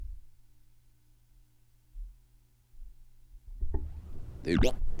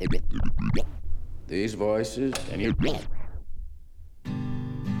These voices and you. The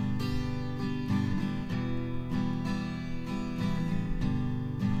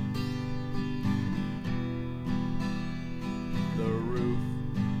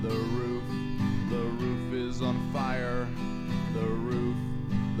roof is on fire. The roof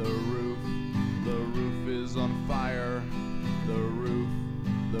is on fire. The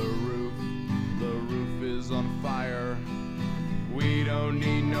roof is on fire. We don't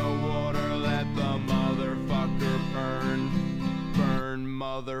need no water, let the motherfucker burn. Burn,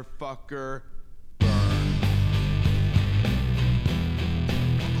 motherfucker, burn.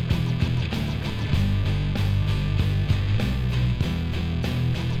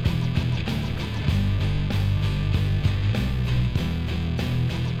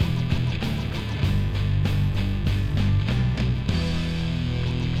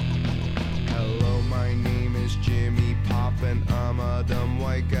 And I'm a dumb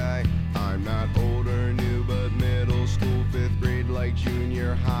white guy. I'm not old or new, but middle school, 5th grade, like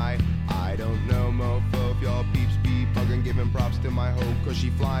junior high. I don't know, mofo, if y'all peeps be bugging, giving props to my hoe, cause she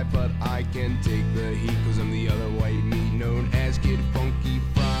fly. But I can take the heat, cause I'm the other white meat, known as Kid Funky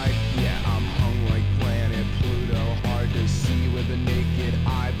Fried. Yeah, I'm hung like planet Pluto, hard to see with a naked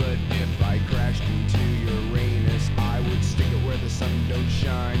eye. But if I crashed into Uranus, I would stick it where the sun don't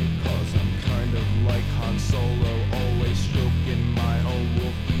shine. Cause I'm kind of like Han Solo, always stroking my own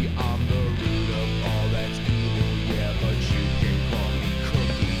wolfie. I'm the root of all that's evil, yeah, but you can call me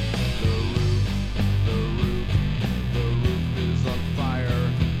Cookie. The roof is on fire.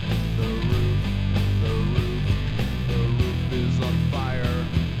 The roof is on fire.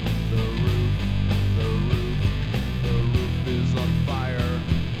 The roof is on fire.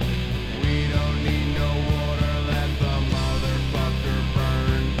 We don't need no water, let the motherfucker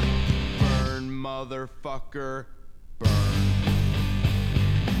burn. Burn, motherfucker, burn.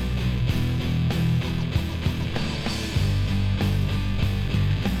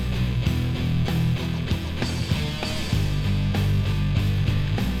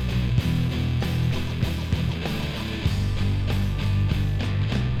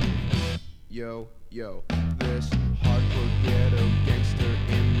 Yo, this hardcore ghetto gangster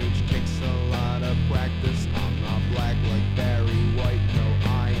image takes a lot of practice. I'm not black like Barry White, no,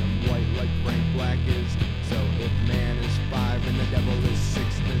 I am white like Frank Black is. So if man is 5 and the devil is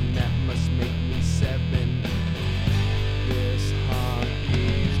 6, then that must make me 7. This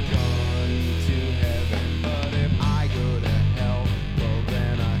hockey's gone to heaven, but if I go to hell, well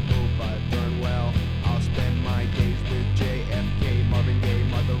then I hope I burn well. I'll spend my days with JFK, Marvin Gaye,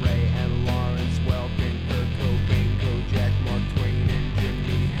 Martha Ray, and Lawrence Welkin, Kurt Cobain, Kojak, Mark Twain, and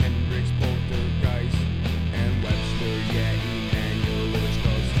Jimi Hendrix, Poltergeist, and Webster, yeah, Emmanuel Lewis,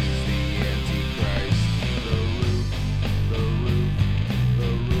 cause he's the Antichrist. The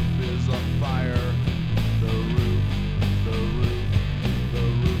roof is on fire. The roof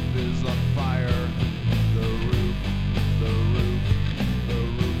is on fire. The roof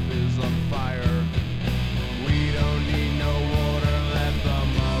is on fire. We don't need no water, let the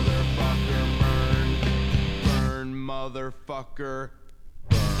motherfucker burn. Burn, motherfucker,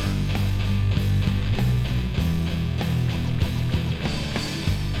 burn.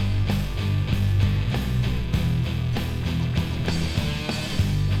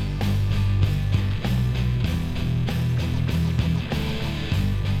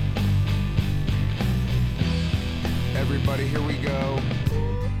 Everybody, here we go.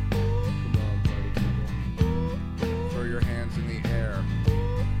 Come on, party people. Throw your hands in the air.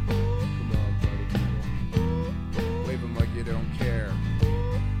 Come on, party people. Wave them like you don't care.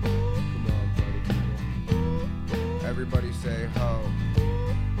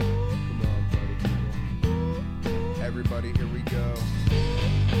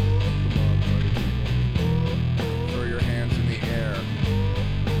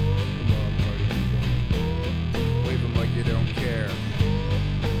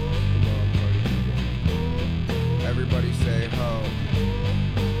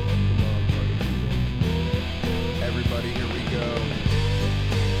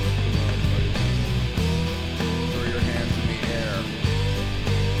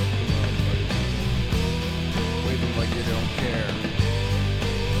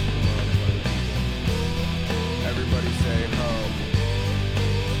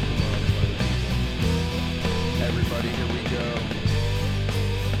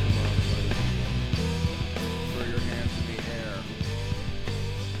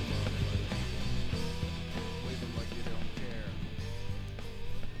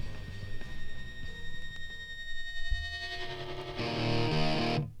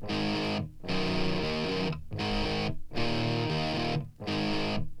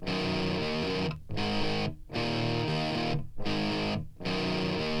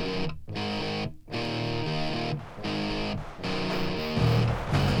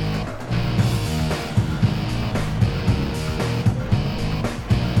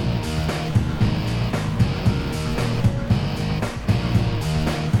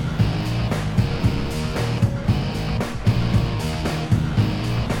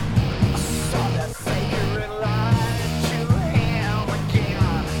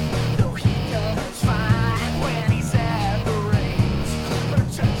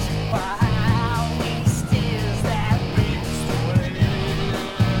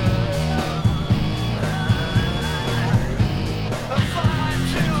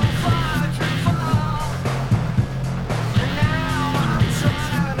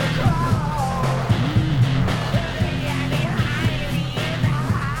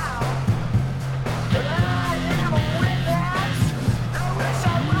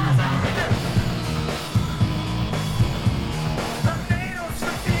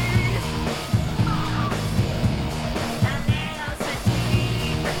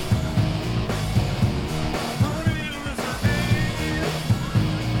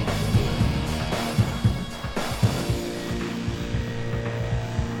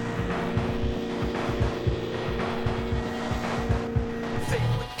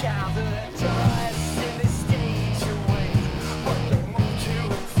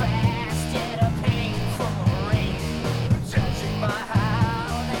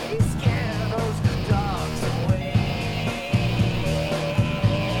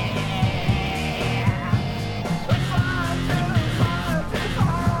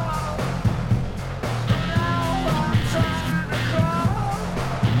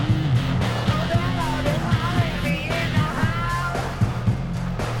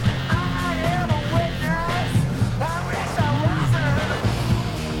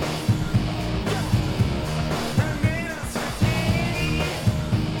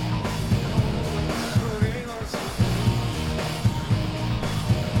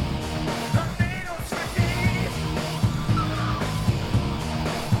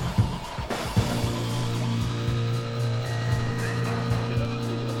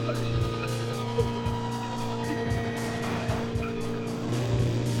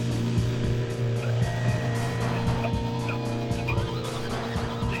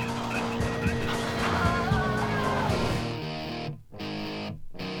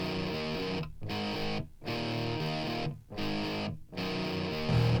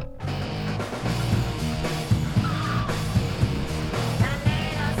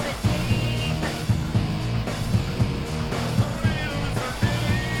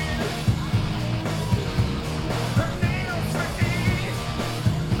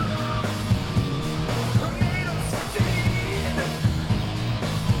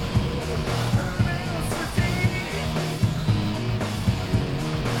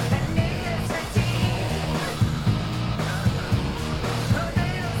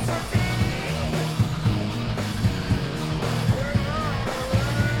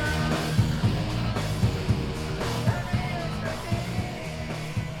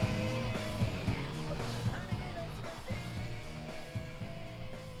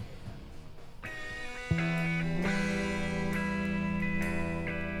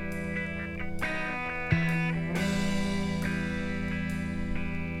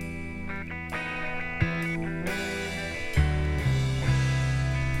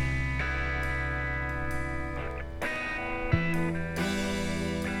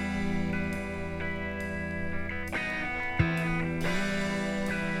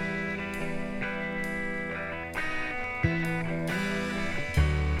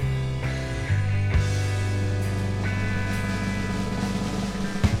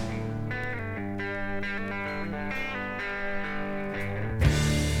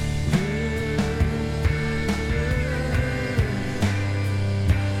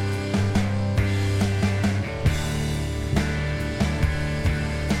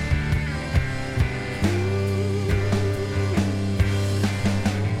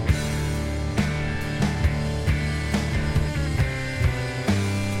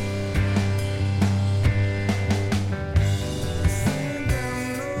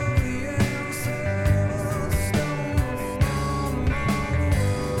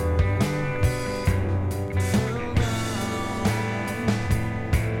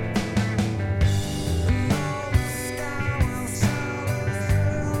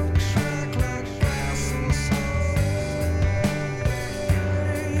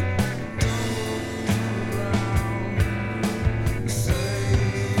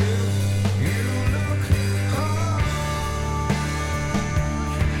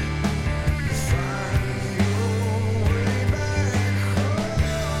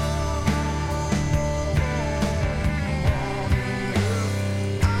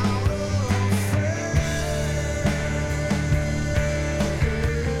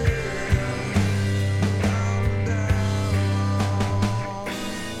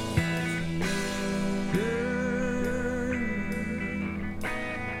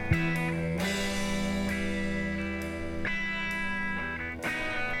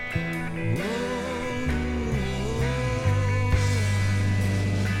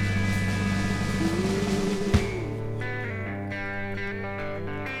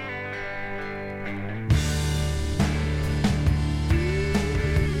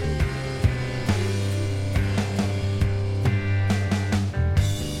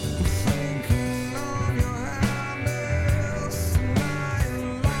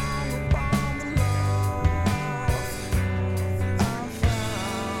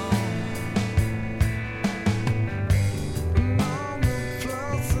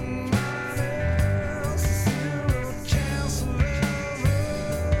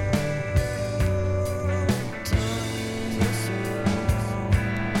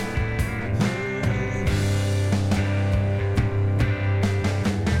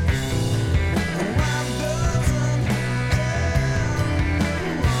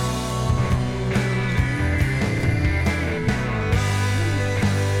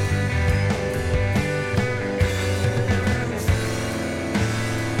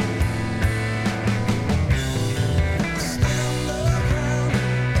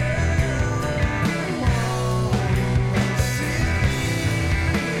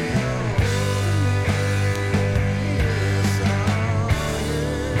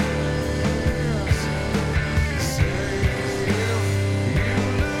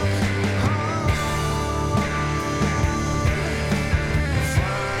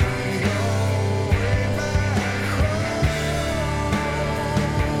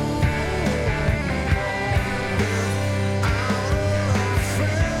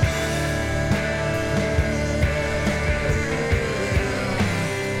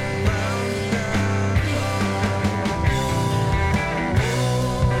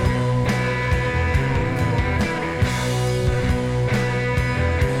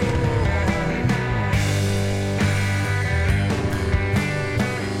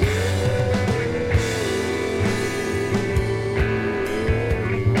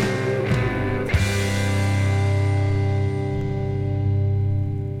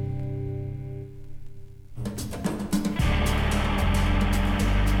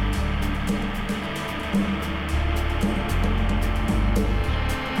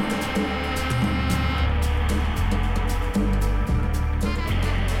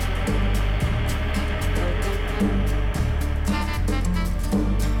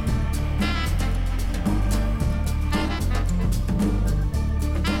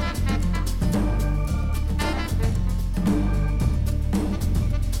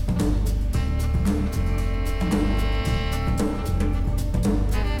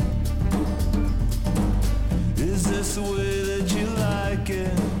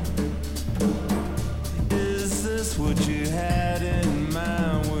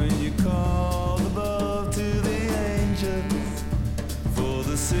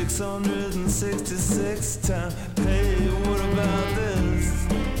 666 times. Hey, what about this?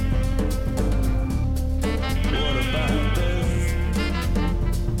 What about this?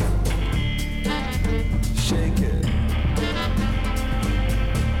 Shake it.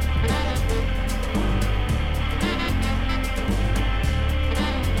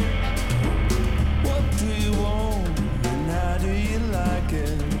 What do you want and how do you like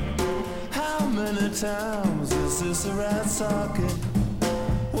it? How many times is this a right socket?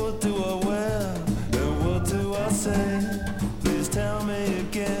 What do I wear and what do I say? Please tell me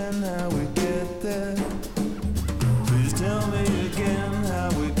again how we get there. Please tell me again how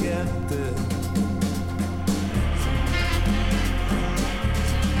we get there.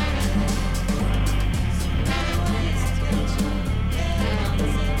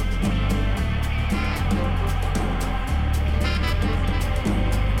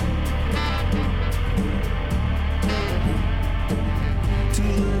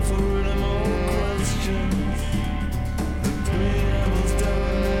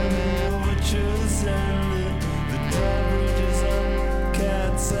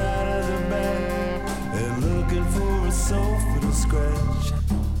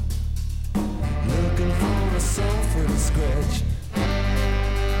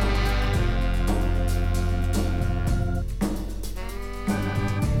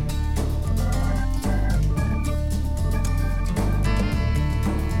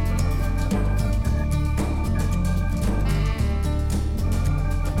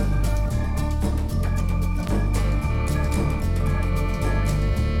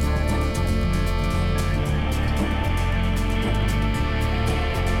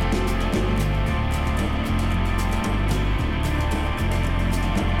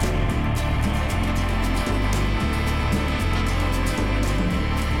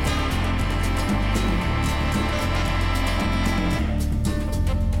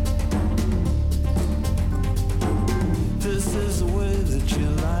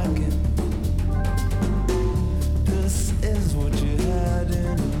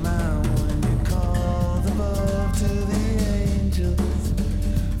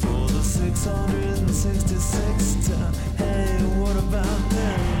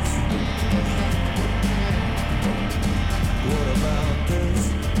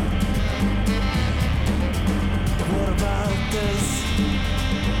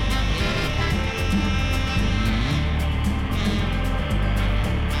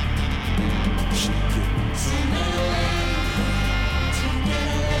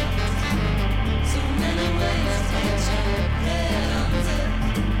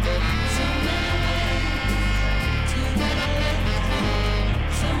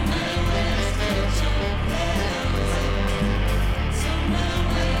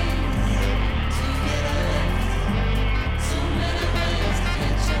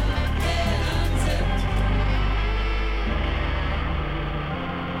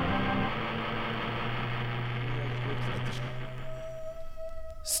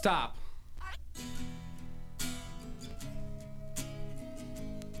 Stop.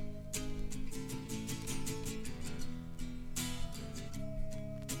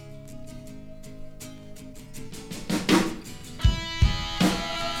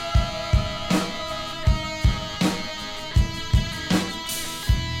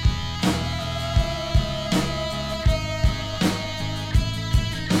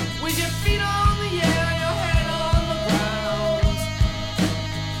 With your feet on the air, your head on the ground.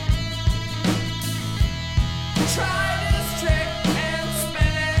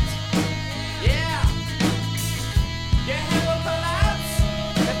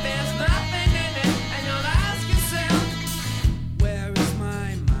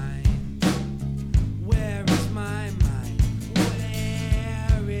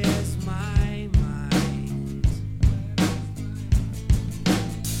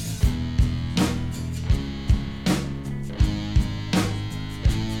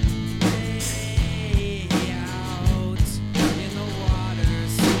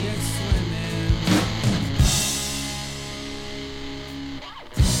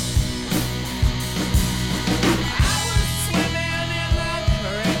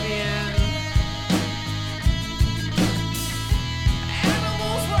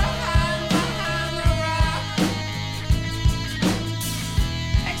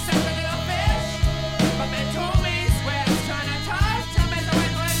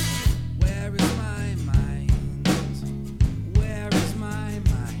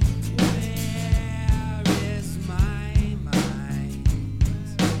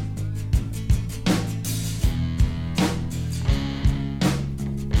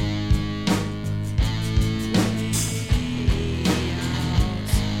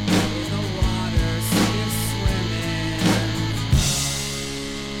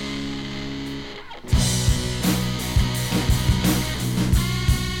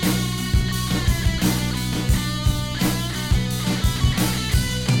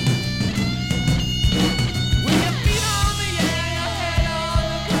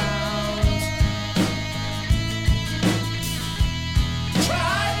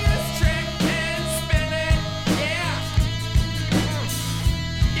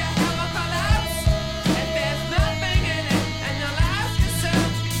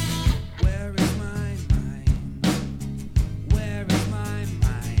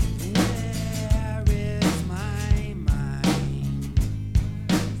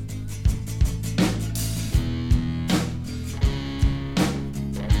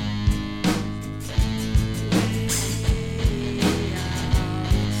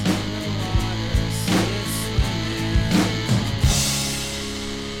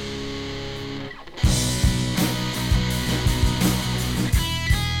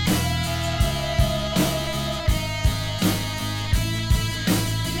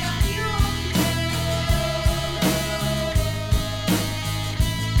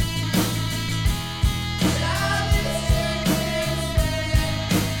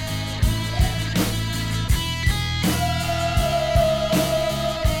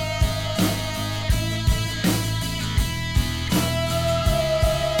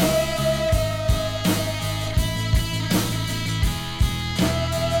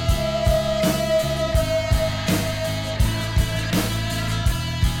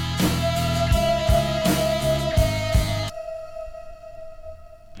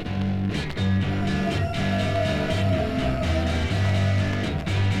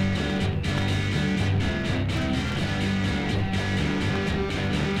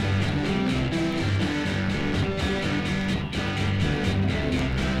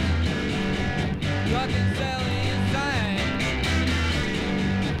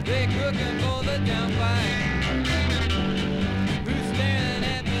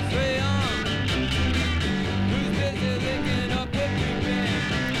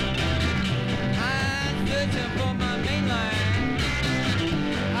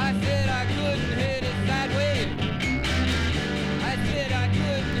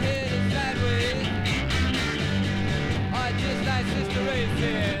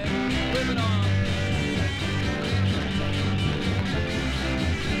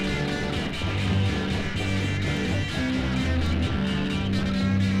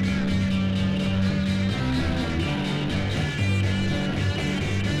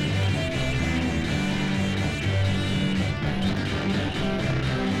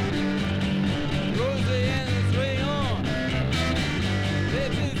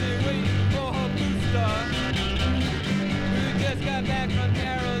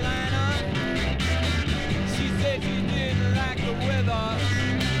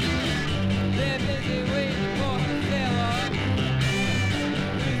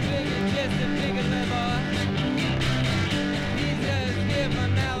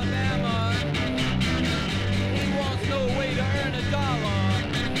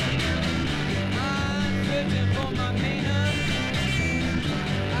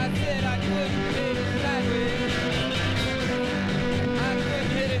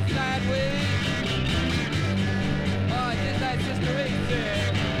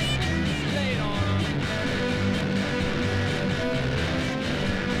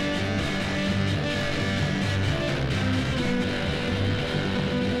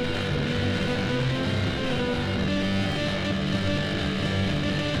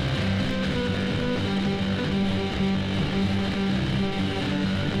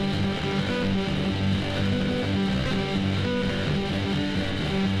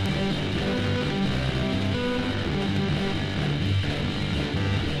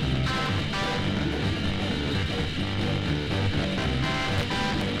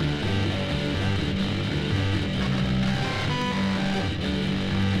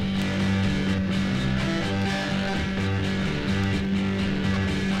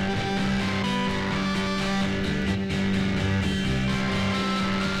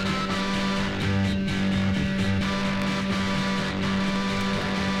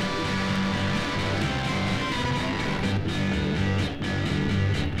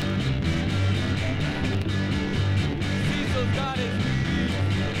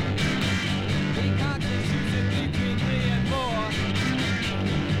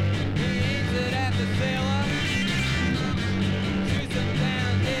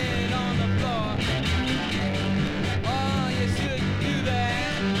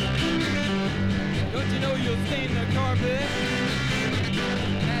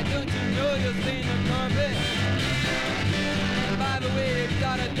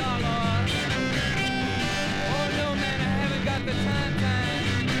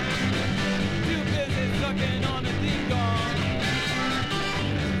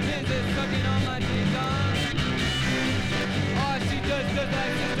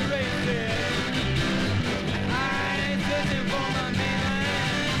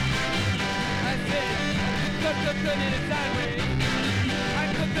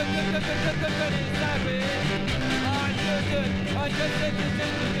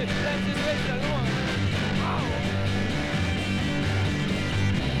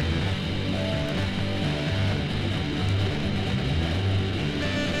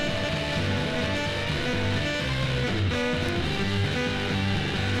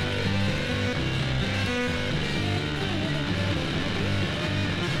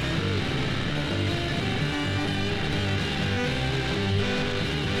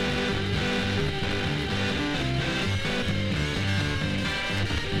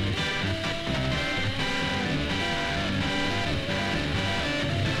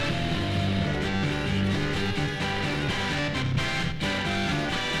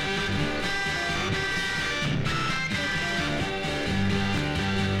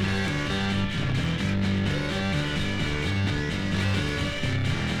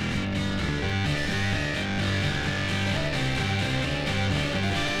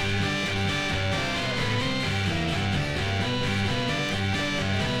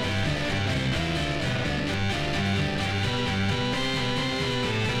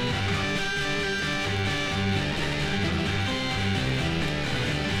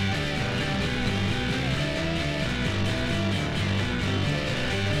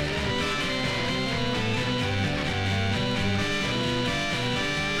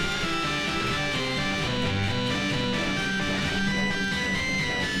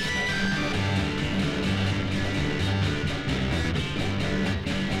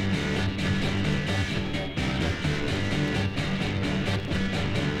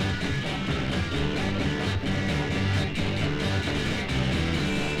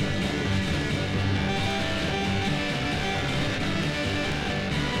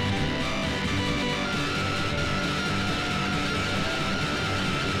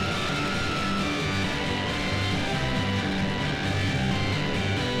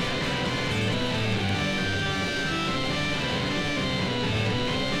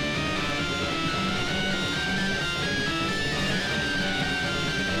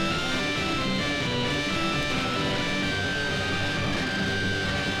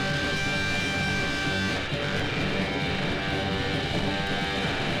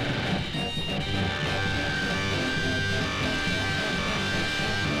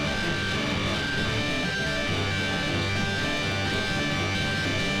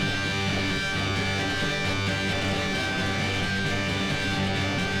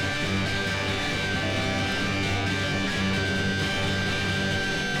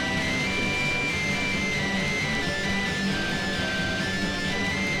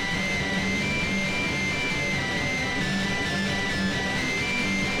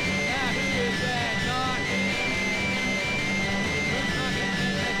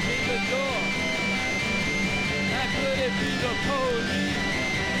 be the police.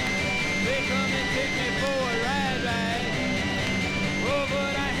 They come and take me for a ride. Oh,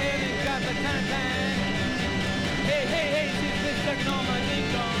 but I haven't got the time. Hey, she's been sucking on my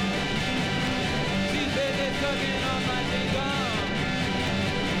ding-dong. She's been sucking on my ding-dong.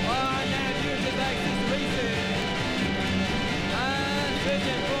 Oh, now you're just like this racing. I'm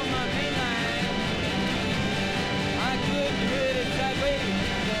searching for my main line. I couldn't hit it sideways.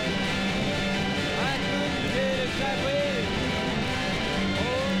 I couldn't hit it sideways.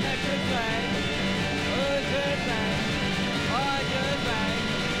 Oh, that's just right. Oh, just right. Oh, just right.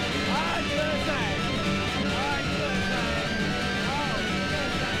 Oh, just right. Oh, just right. Oh,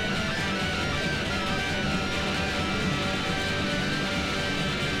 just right.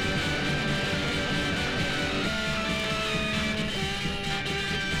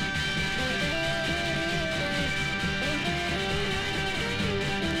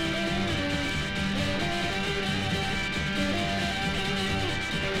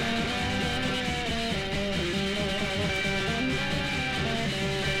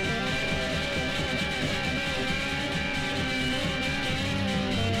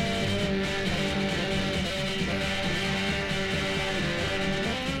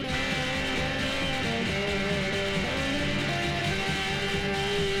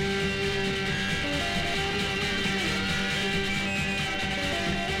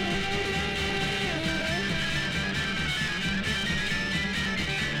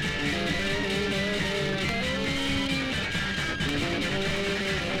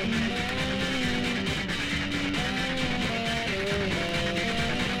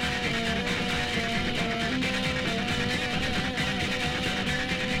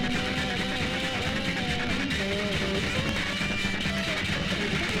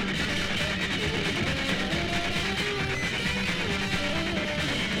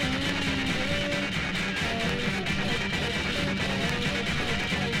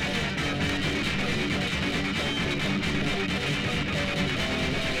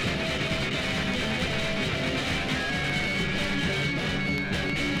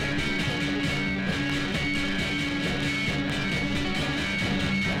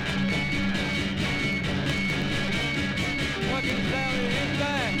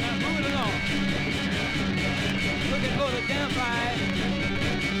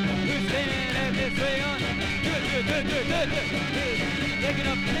 Taking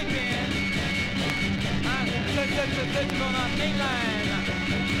up picking. I'm touching on our main line.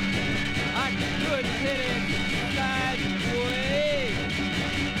 I couldn't hit it sideways.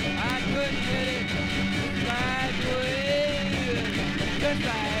 I couldn't hit it sideways. Just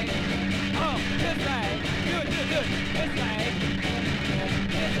like, oh, just like, good, just like, just like,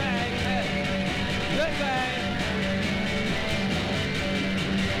 just like.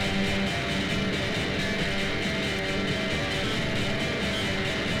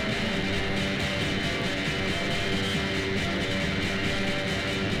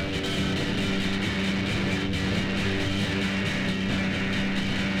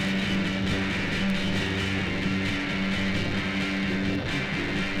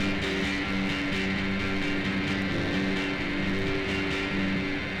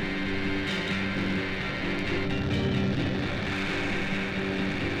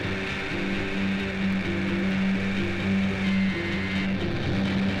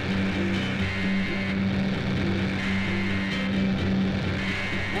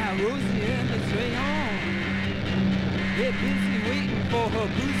 Rosie and the train on. They're busy waiting for her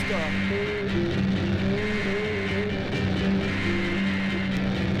booster.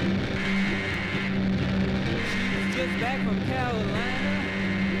 She's just back from Carolina.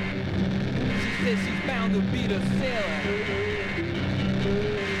 She says she found the beat of sailor.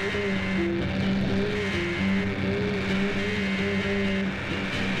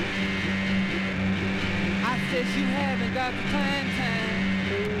 I said you haven't got the time.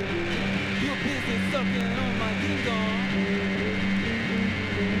 You're busy sucking on my ding-dong.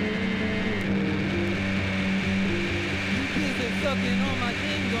 You're busy sucking on my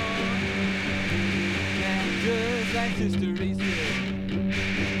ding-dong. Now just like Sister Ray said,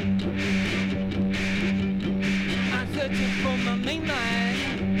 I'm searching for my main line.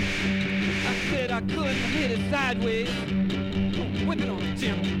 I said I couldn't hit it sideways. Whip it on me,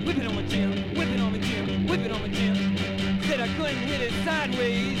 Jim. Whip it on me, Jim. Whip it on me, Jim. Whip it on me, Jim. Said I couldn't hit it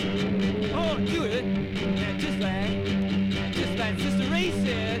sideways. Oh, do it. Now just like Sister Ray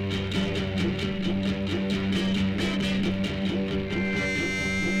said.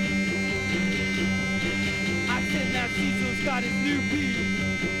 I said now Cecil's got his new beat.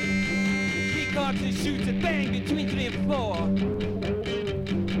 He cocks and shoots a bang between 3 and 4.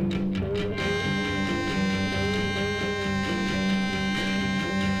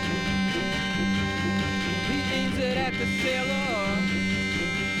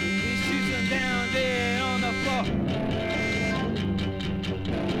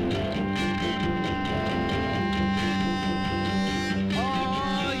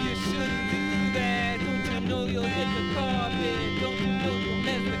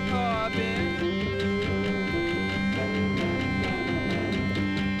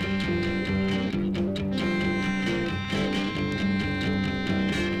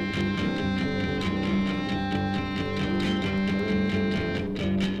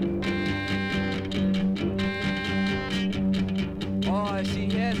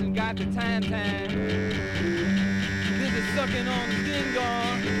 hasn't got the time. Busy sucking on the ding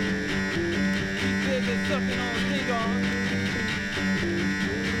dong. He's busy sucking on the ding dong.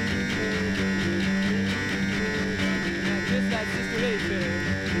 And just like Sister Ray said,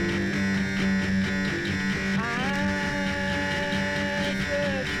 I'm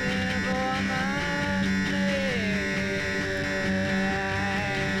searching for my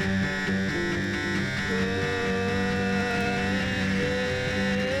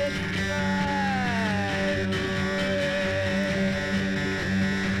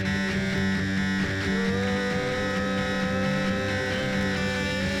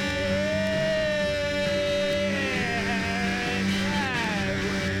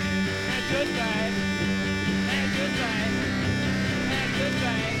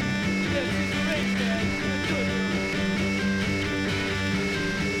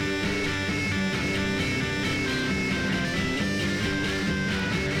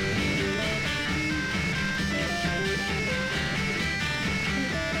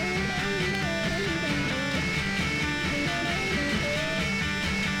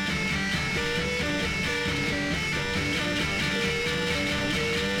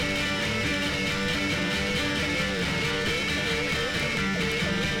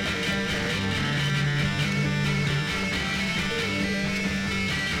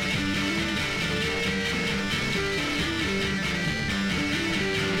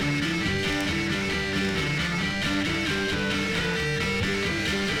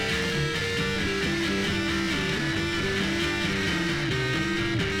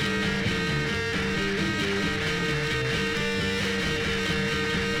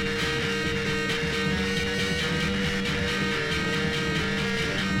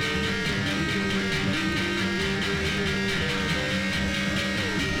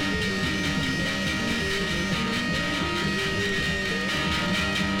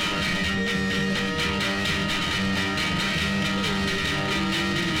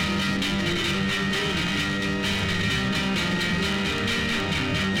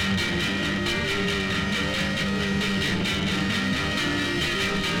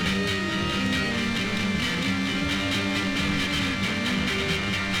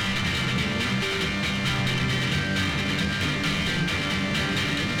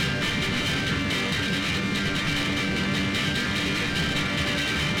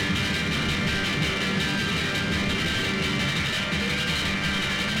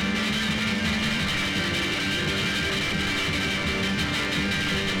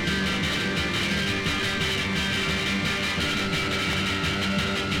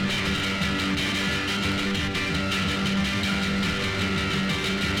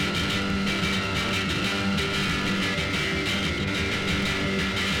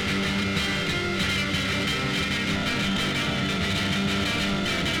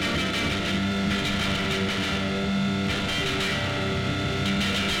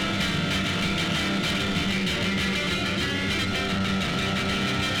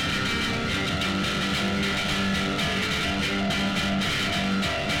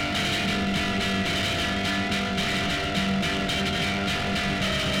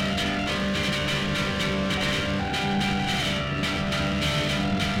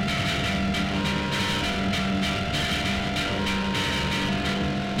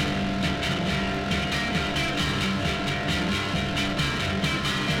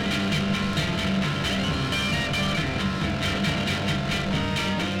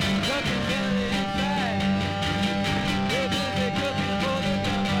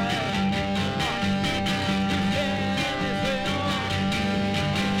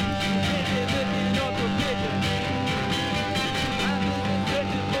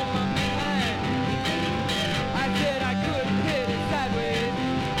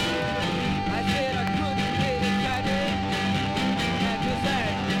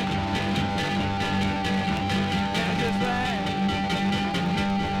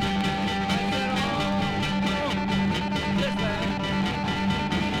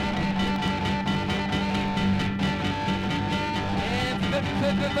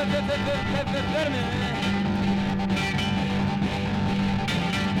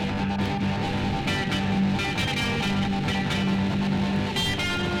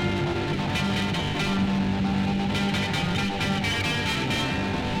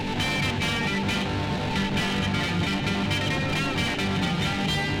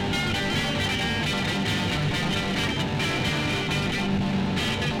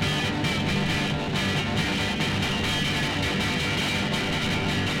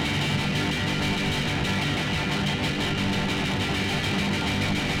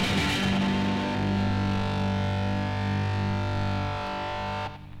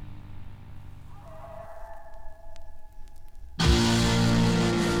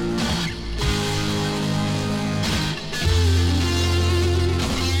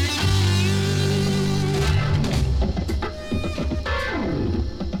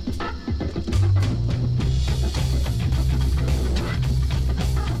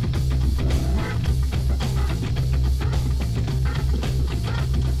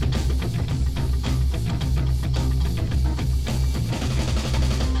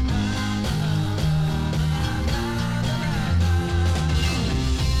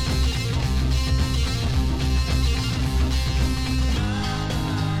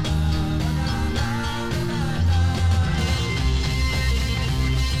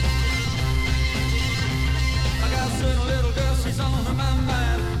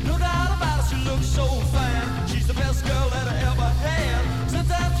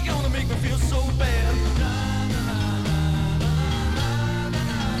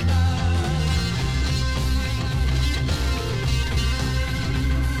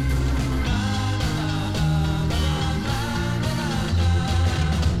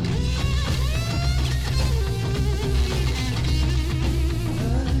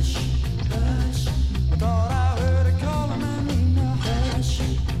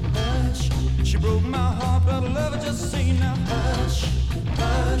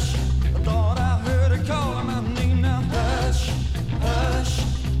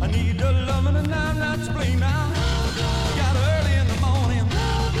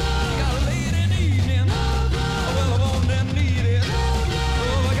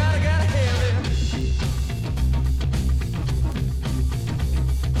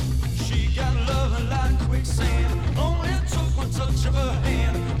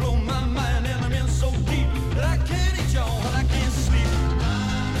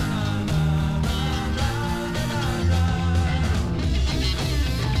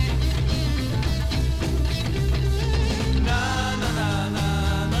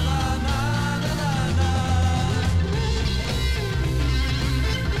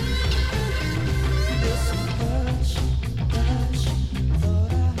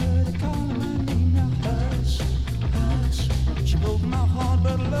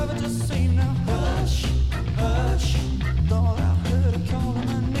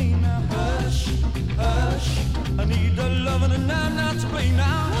play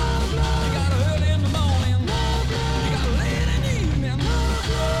now. You got early in the morning. You got late in the evening.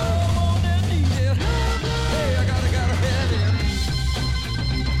 Oh, morning, evening. Hey, I gotta have it.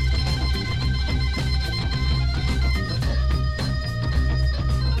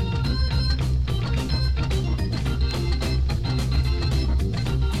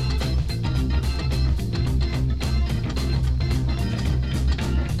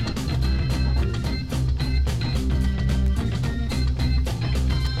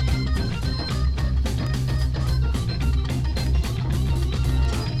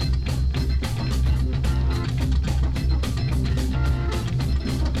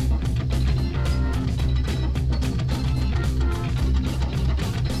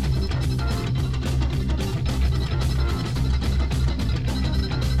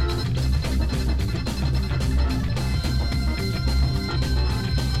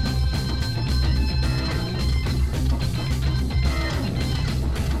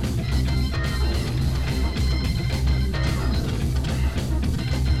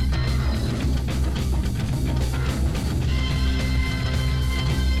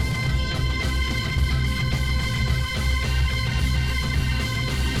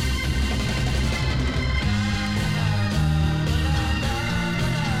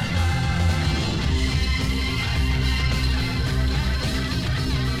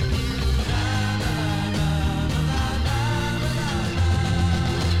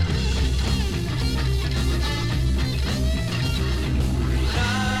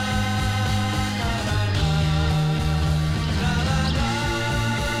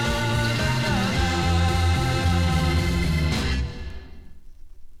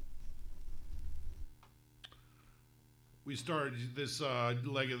 We started this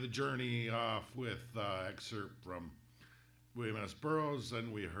leg of the journey off with excerpt from William S. Burroughs,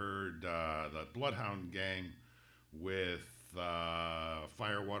 and we heard the Bloodhound Gang with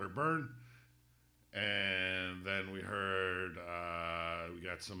Fire, Water, Burn, and then we heard we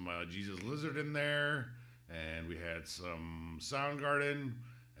got some Jesus Lizard in there, and we had some Soundgarden,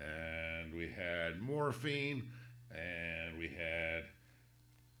 and we had Morphine, and we had...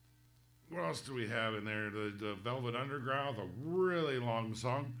 What else do we have in there? The Velvet Underground, a really long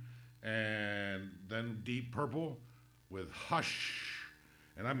song. And then Deep Purple with Hush.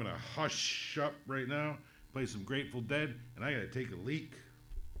 And I'm going to hush up right now, play some Grateful Dead, and I got to take a leak.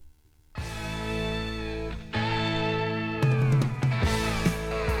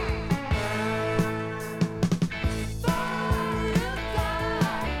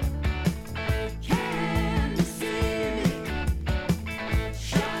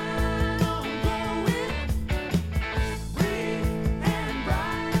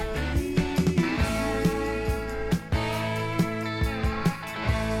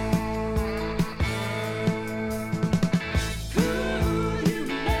 Could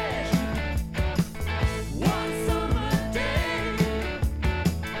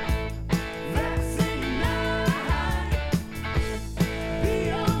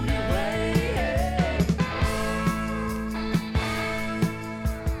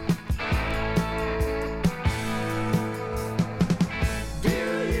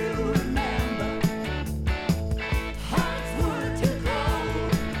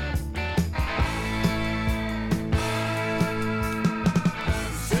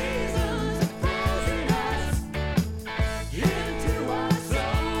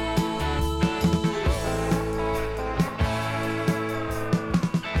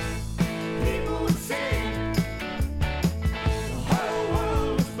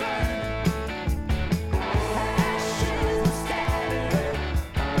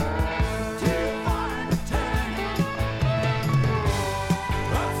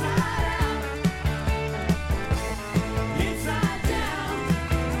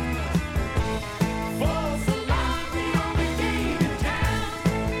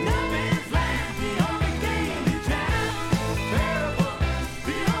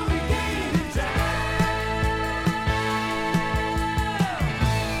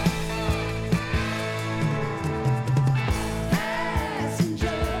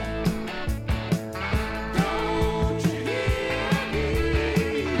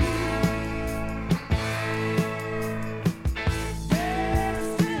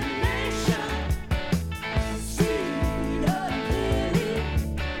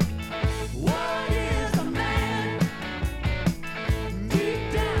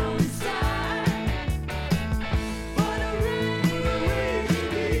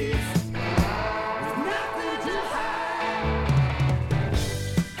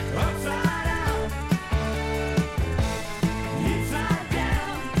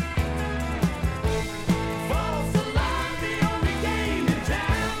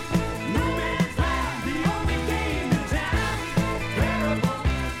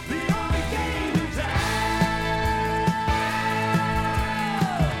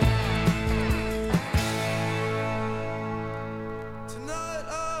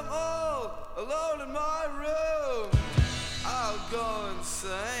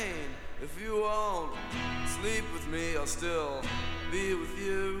insane if you won't sleep with me. I'll still be with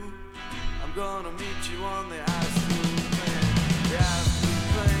you. I'm gonna meet you on the astral plane. The astral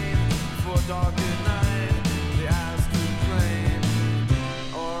plane before dark at night. The astral plane,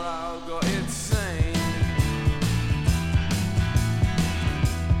 or I'll go insane.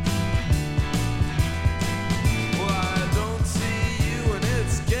 Well, I don't see you and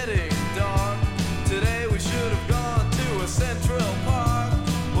it's getting dark. Today we should have gone to a Central Park.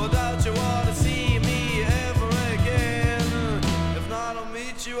 Well, don't you want to see me ever again? If not, I'll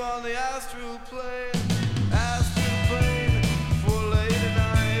meet you on the astral plane. Astral plane for late at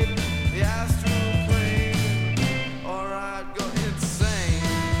night. The astral plane, or I'd go insane.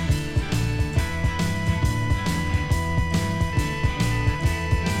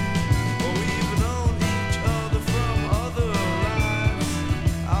 Well, we've known each other from other lives.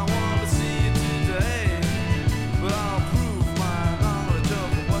 I want to see you today, but I'll prove my knowledge of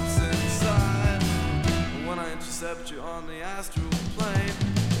what's inside when I intercept you on the astral plane.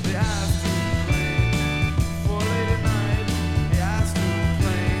 The astral plane for late at night. The astral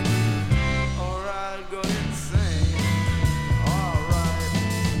plane, or I'd go insane. Alright.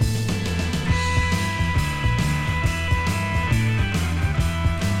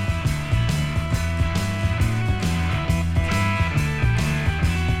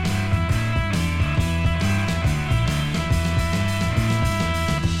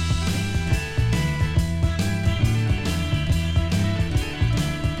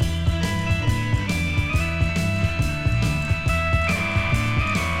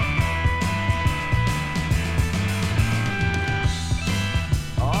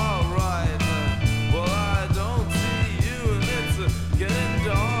 Alright, well, I don't see you and it's getting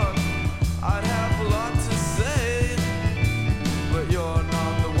dark. I'd have a lot to say, but you're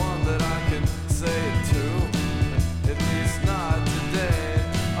not the one that I can say it to, at least not today.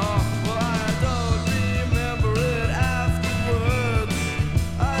 Oh, well, I don't remember it afterwards.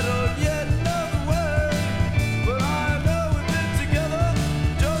 I don't yet know the word, but I know we've been together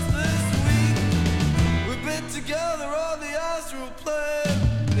just this week. We've been together on the astral plane.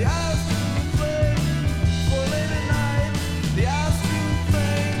 The astral plane for late at night. The astral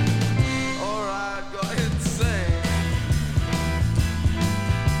plane, or I'd go insane.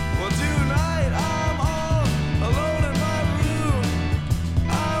 Well, tonight I'm all alone in my room.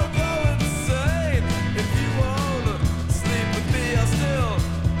 I'll go insane if you wanna sleep with me. I'll still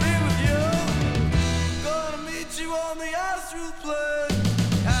be with you. Gonna meet you on the astral plane.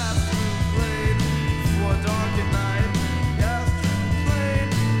 Astral plane before dark at night. The astral plane,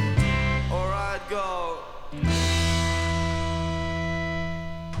 or I'd go.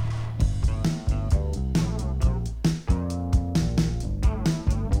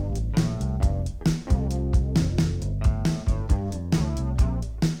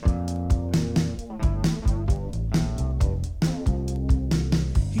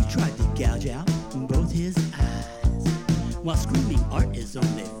 He tried to gouge out both his eyes, while screaming art is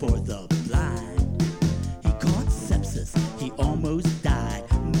only for the blind. He caught sepsis, he almost died,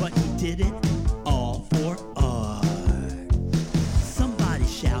 but he did it all for art. Somebody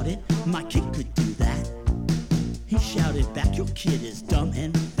shouted, my kid could do that. He shouted back, your kid is dumb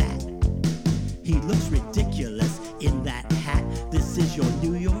and fat. He looks ridiculous in that hat. This is your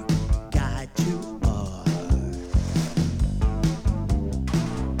New York guide to art.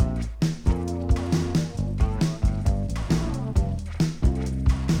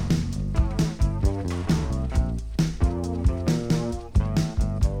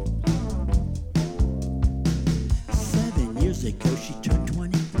 Years ago she turned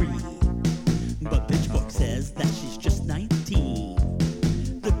 23, but Pitchfork says that she's just 19.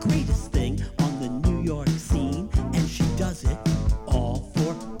 The greatest thing on the New York scene, and she does it all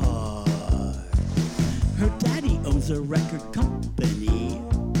for art. Her daddy owns a record company.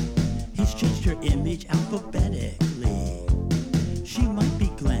 He's changed her image alphabetically. She might be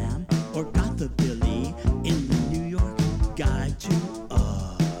glam or gothabilly in the New York Guide to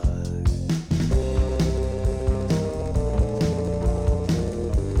Art.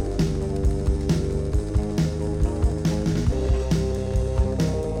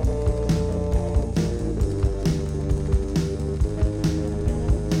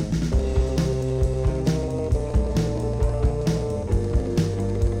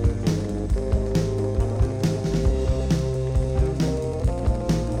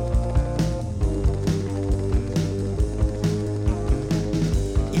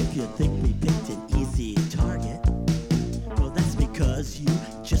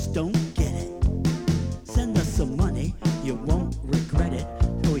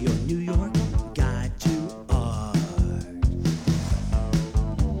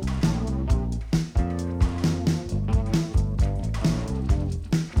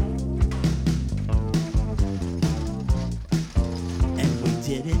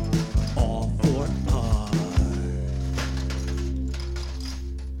 did it all for art.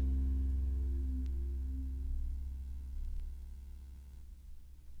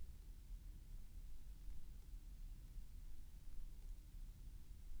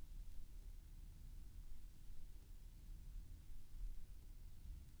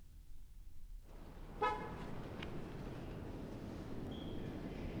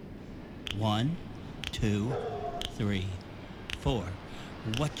 One, two, three, four.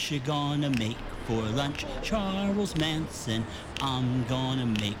 What you gonna make for lunch, Charles Manson? I'm gonna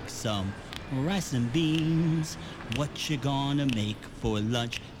make some rice and beans. What you gonna make for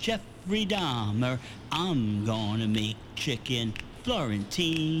lunch, Jeffrey Dahmer? I'm gonna make chicken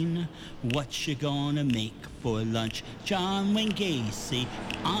Florentine. What you gonna make for lunch, John Wayne Gacy?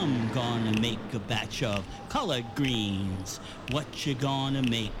 I'm gonna make a batch of collard greens. What you gonna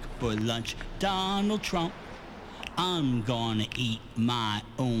make for lunch, Donald Trump? I'm gonna eat my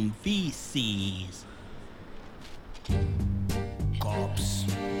own feces. Corpse,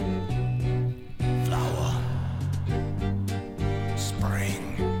 flower, spring,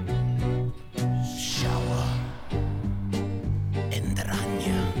 shower,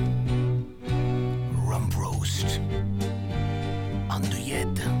 endraña, rump roast,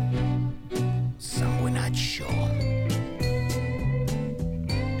 andouillette, sanguinaccio.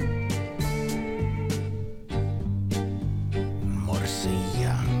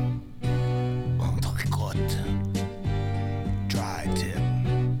 Morcilla, entrecôte, dry tip,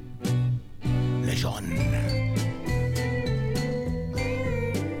 lejeune.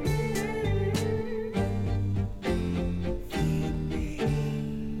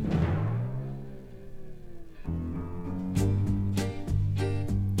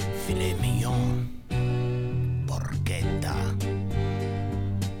 Filet mignon, porchetta,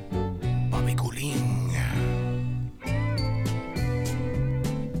 babicoling.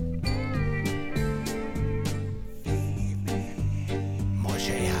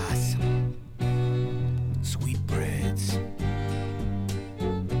 Mocheas, sweetbreads,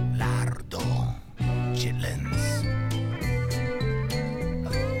 lardo, chitlins.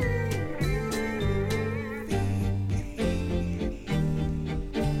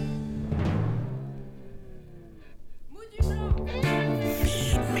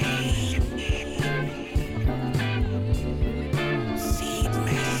 Feed me. Seed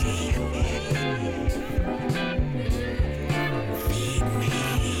me. Feed me.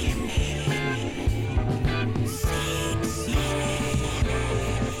 Seed me.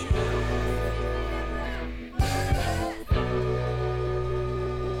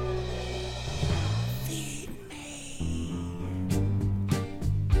 Feed me.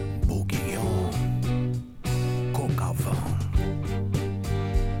 Bourguignon, coq au vin,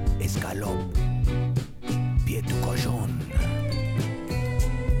 escalope, pied de cochon.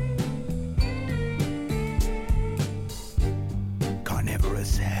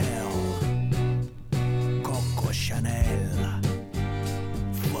 Carnivorous hell, Coco Chanel,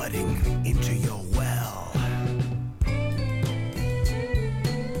 flooding into your well.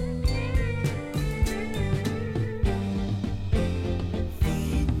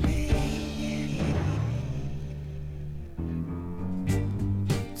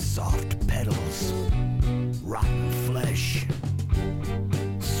 Soft petals, rotten flesh,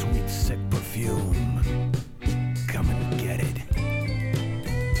 sweet sick perfume. Come and get it.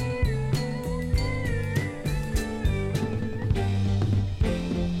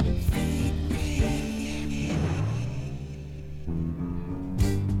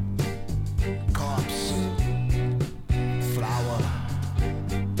 Corpse, flower,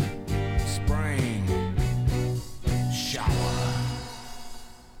 spring, shower.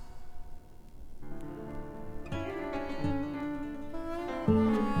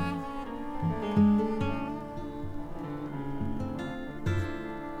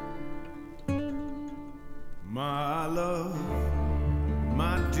 My love,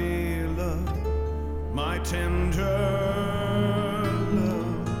 my dear love, my tender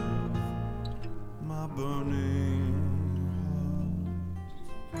love, my burning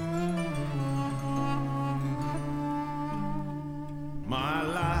heart. My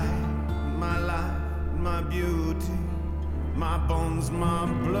life, my beauty, my bones, my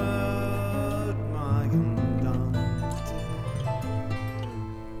blood, my Andante.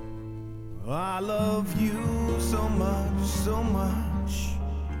 I love you so much, so much.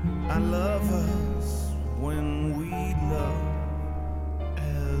 I love us when we love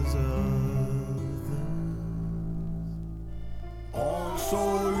as others.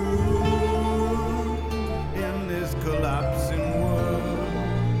 Also you in this collapsing world,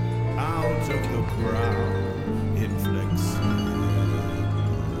 out of the crowd, inflexible.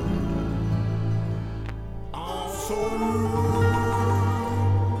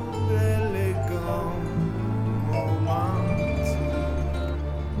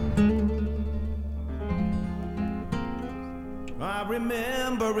 I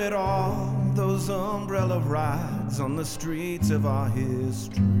remember it all, those umbrella rides on the streets of our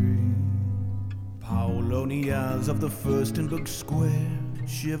history. Paulonias of the Furstenberg Square,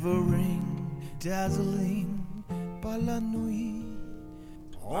 shivering, dazzling by la nuit.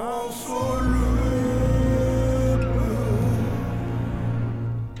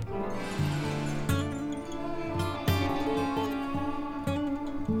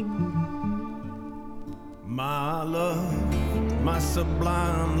 My love, my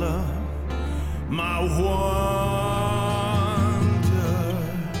sublime love, my wonder,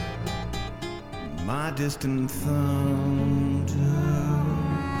 my distant thunder.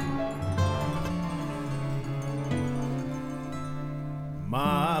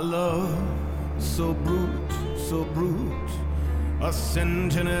 My love, so brute, a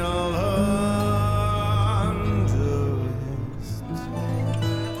sentinel under his tent.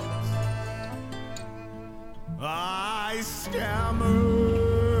 I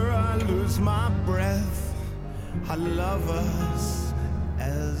stammer, I lose my breath. I love us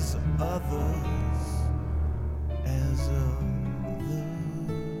as others, as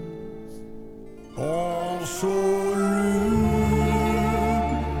others. All so rude,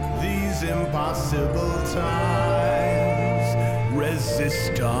 these impossible times,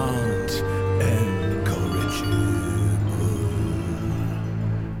 resistant, incorrigible.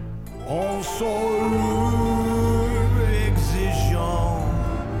 All so rude, exigeant,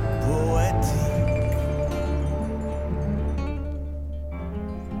 poetic.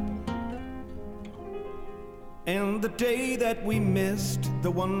 And the day that we missed,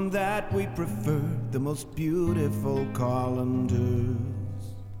 the one that we preferred, the most beautiful colanders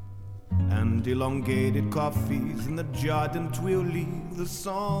and elongated coffees in the Jardin Tuileries, the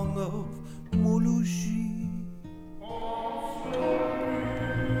song of Moulouchi.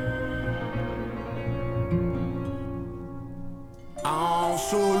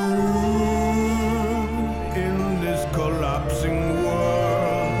 Also rude in this collapsing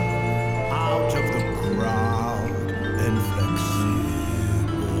world, out of the crowd, inflexible.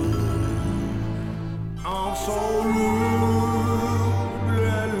 Also rude,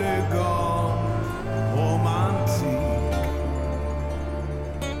 elegant, romantic.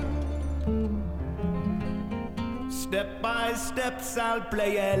 Step by step, I'll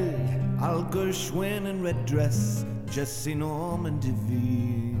play elle, I'll Gershwin in red dress, Jessie Norman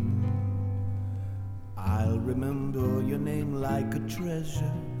Devine. I'll remember your name like a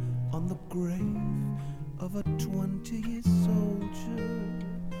treasure on the grave of a 20-year soldier.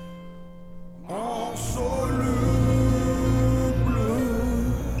 Absolute blue.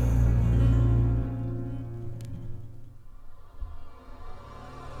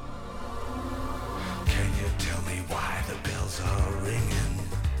 Can you tell me why the bells are ringing?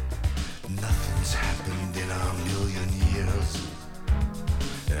 Nothing's happened in a million years.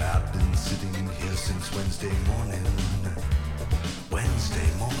 I've been sitting here since Wednesday morning. Wednesday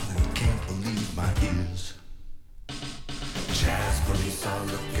morning, can't believe my ears. Jazz police are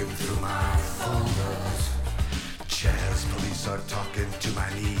looking through my folders. Jazz police are talking to my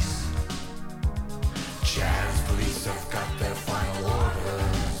niece. Jazz police have got their final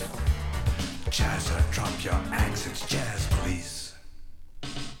orders. Jazzer, drop your axe, it's jazz police.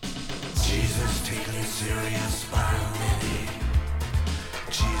 Jesus taken serious by many.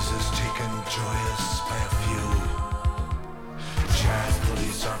 Jesus taken joyous by a few. Jazz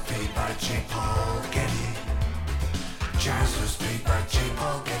police are paid by J. Paul Getty. Jazz was paid by J.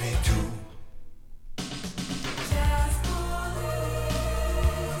 Paul Getty too. Jazz police,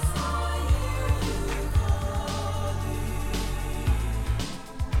 are you calling?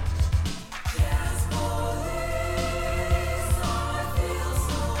 Jazz police, I feel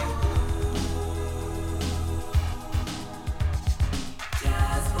so blue.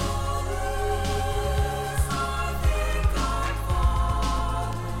 Jazz police, I think I'm falling.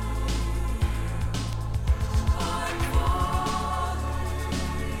 I'm falling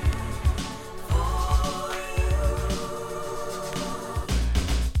for you.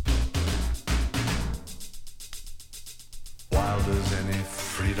 Wild as any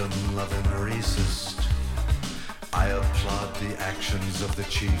freedom-loving racist, I applaud the actions of the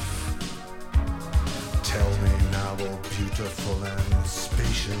chief. Tell me now, oh beautiful and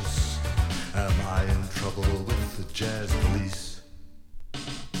spacious, am I in trouble with the jazz police?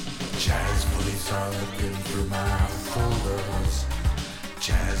 Jazz police are looking through my folders.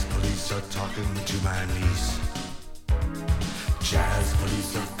 Jazz police are talking to my niece. Jazz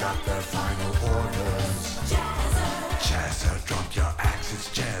police have got their final orders. Jazz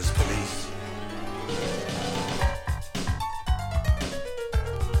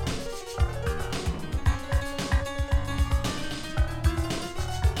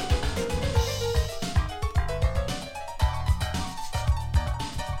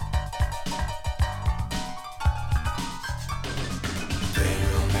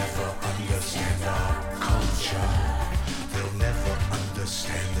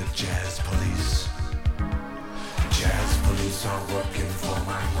Brothers are working for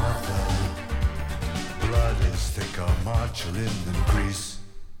my mother. Blood is thicker, margarine than grease.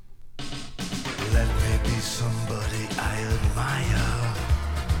 Let me be somebody I admire.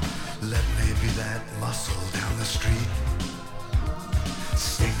 Let me be that muscle down the street.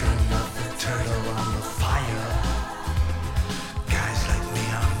 Stick another turtle on the fire. Guys like me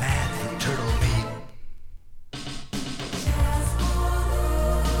are mad at turtle meat.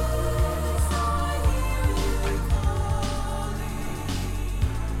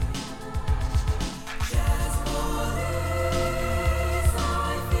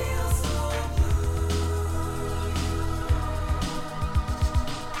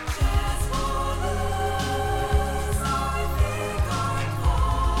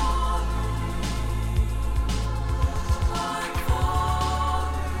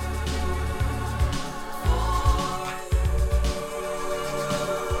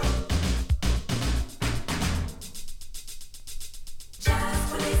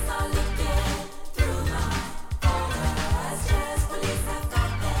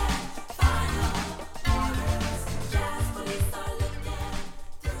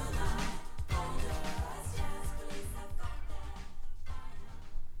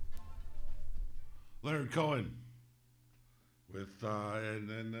 Leonard Cohen with, and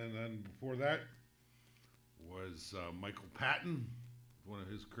then before that was Michael Patton, one of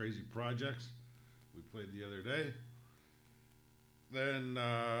his crazy projects we played the other day. Then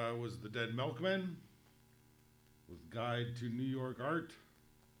was the Dead Milkmen with Guide to New York Art,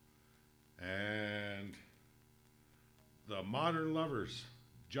 and the Modern Lovers,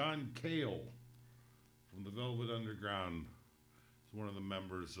 John Cale from the Velvet Underground is one of the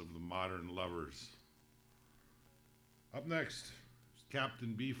members of the Modern Lovers. Up next is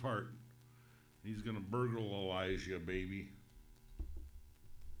Captain Beefheart. He's gonna burgle Elijah, baby.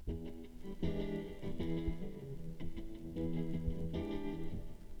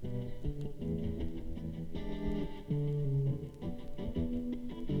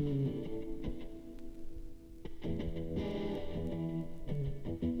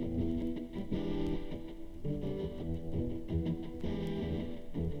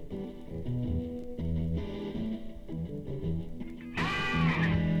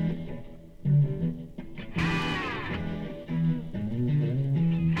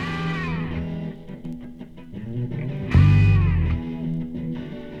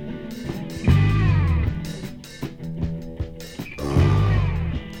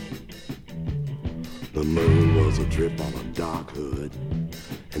 The moon was a drip on a dark hood,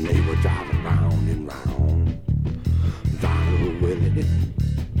 and they were driving round and round. Donald Willie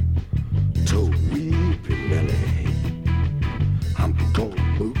told Weeping Nellie, I'm gonna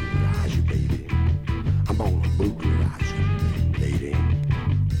booglerize you, baby. I'm gonna booglerize you, lady.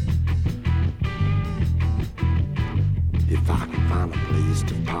 If I can find a place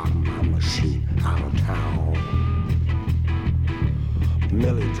to park my machine out of town.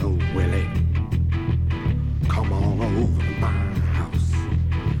 Millie told Willie, come on over to my house,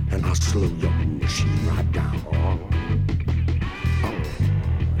 and I'll slow your machine right down.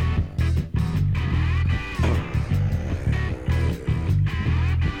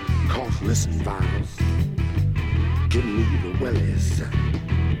 Cause listen, Viles, give me the willies,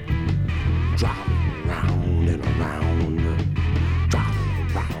 driving around and around, driving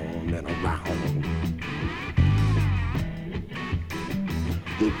around and around.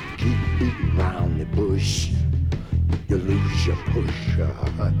 If you keep beating around the bush, you lose your push.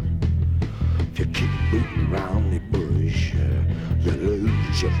 If you keep beating around the bush, you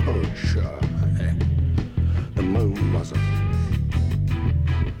lose your push. The moon was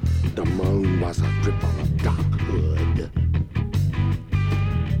a drip on a dark hood.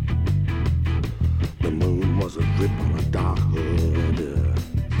 The moon was a drip on a dark hood.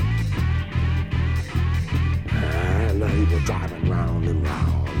 And they were driving round and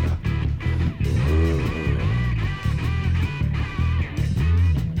round.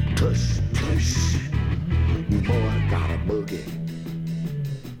 Tush, tush, boy got a boogie.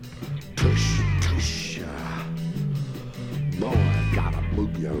 Tush, tush, boy got a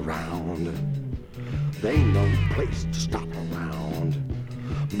boogie around. There ain't no place to stop around.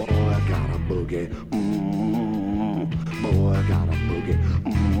 Boy got a boogie, boy got a boogie,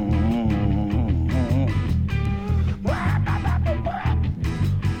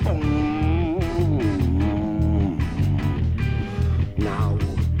 Now,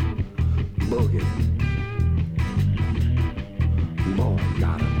 boogie, boy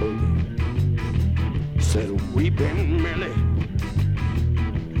got a boogie. Said Weeping Millie,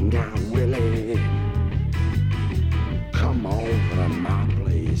 now Willie, come over to my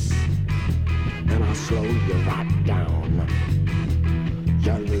place, and I'll slow you right down.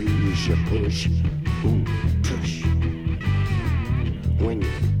 push, tush. When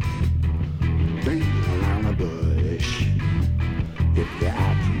you beat around the bush, if you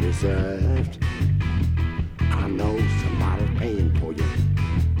act reserved, I know somebody's paying for you.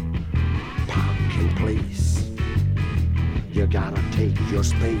 Parking place, you gotta take your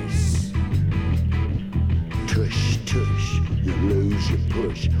space. Tush, tush, you lose your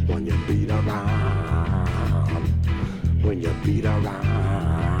push when you beat around. When you beat around,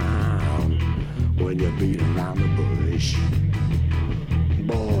 when you beat around the bush.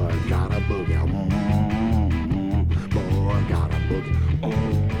 Boy, got a boogie. Boy, got a boogie.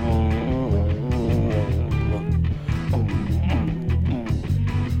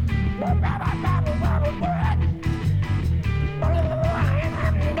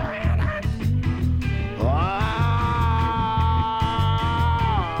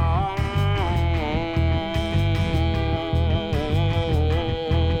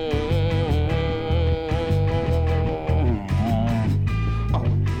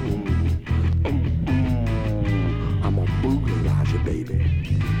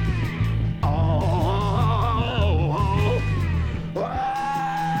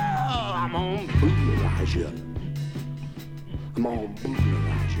 I'm on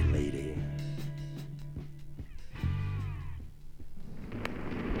bootleggize you, lady.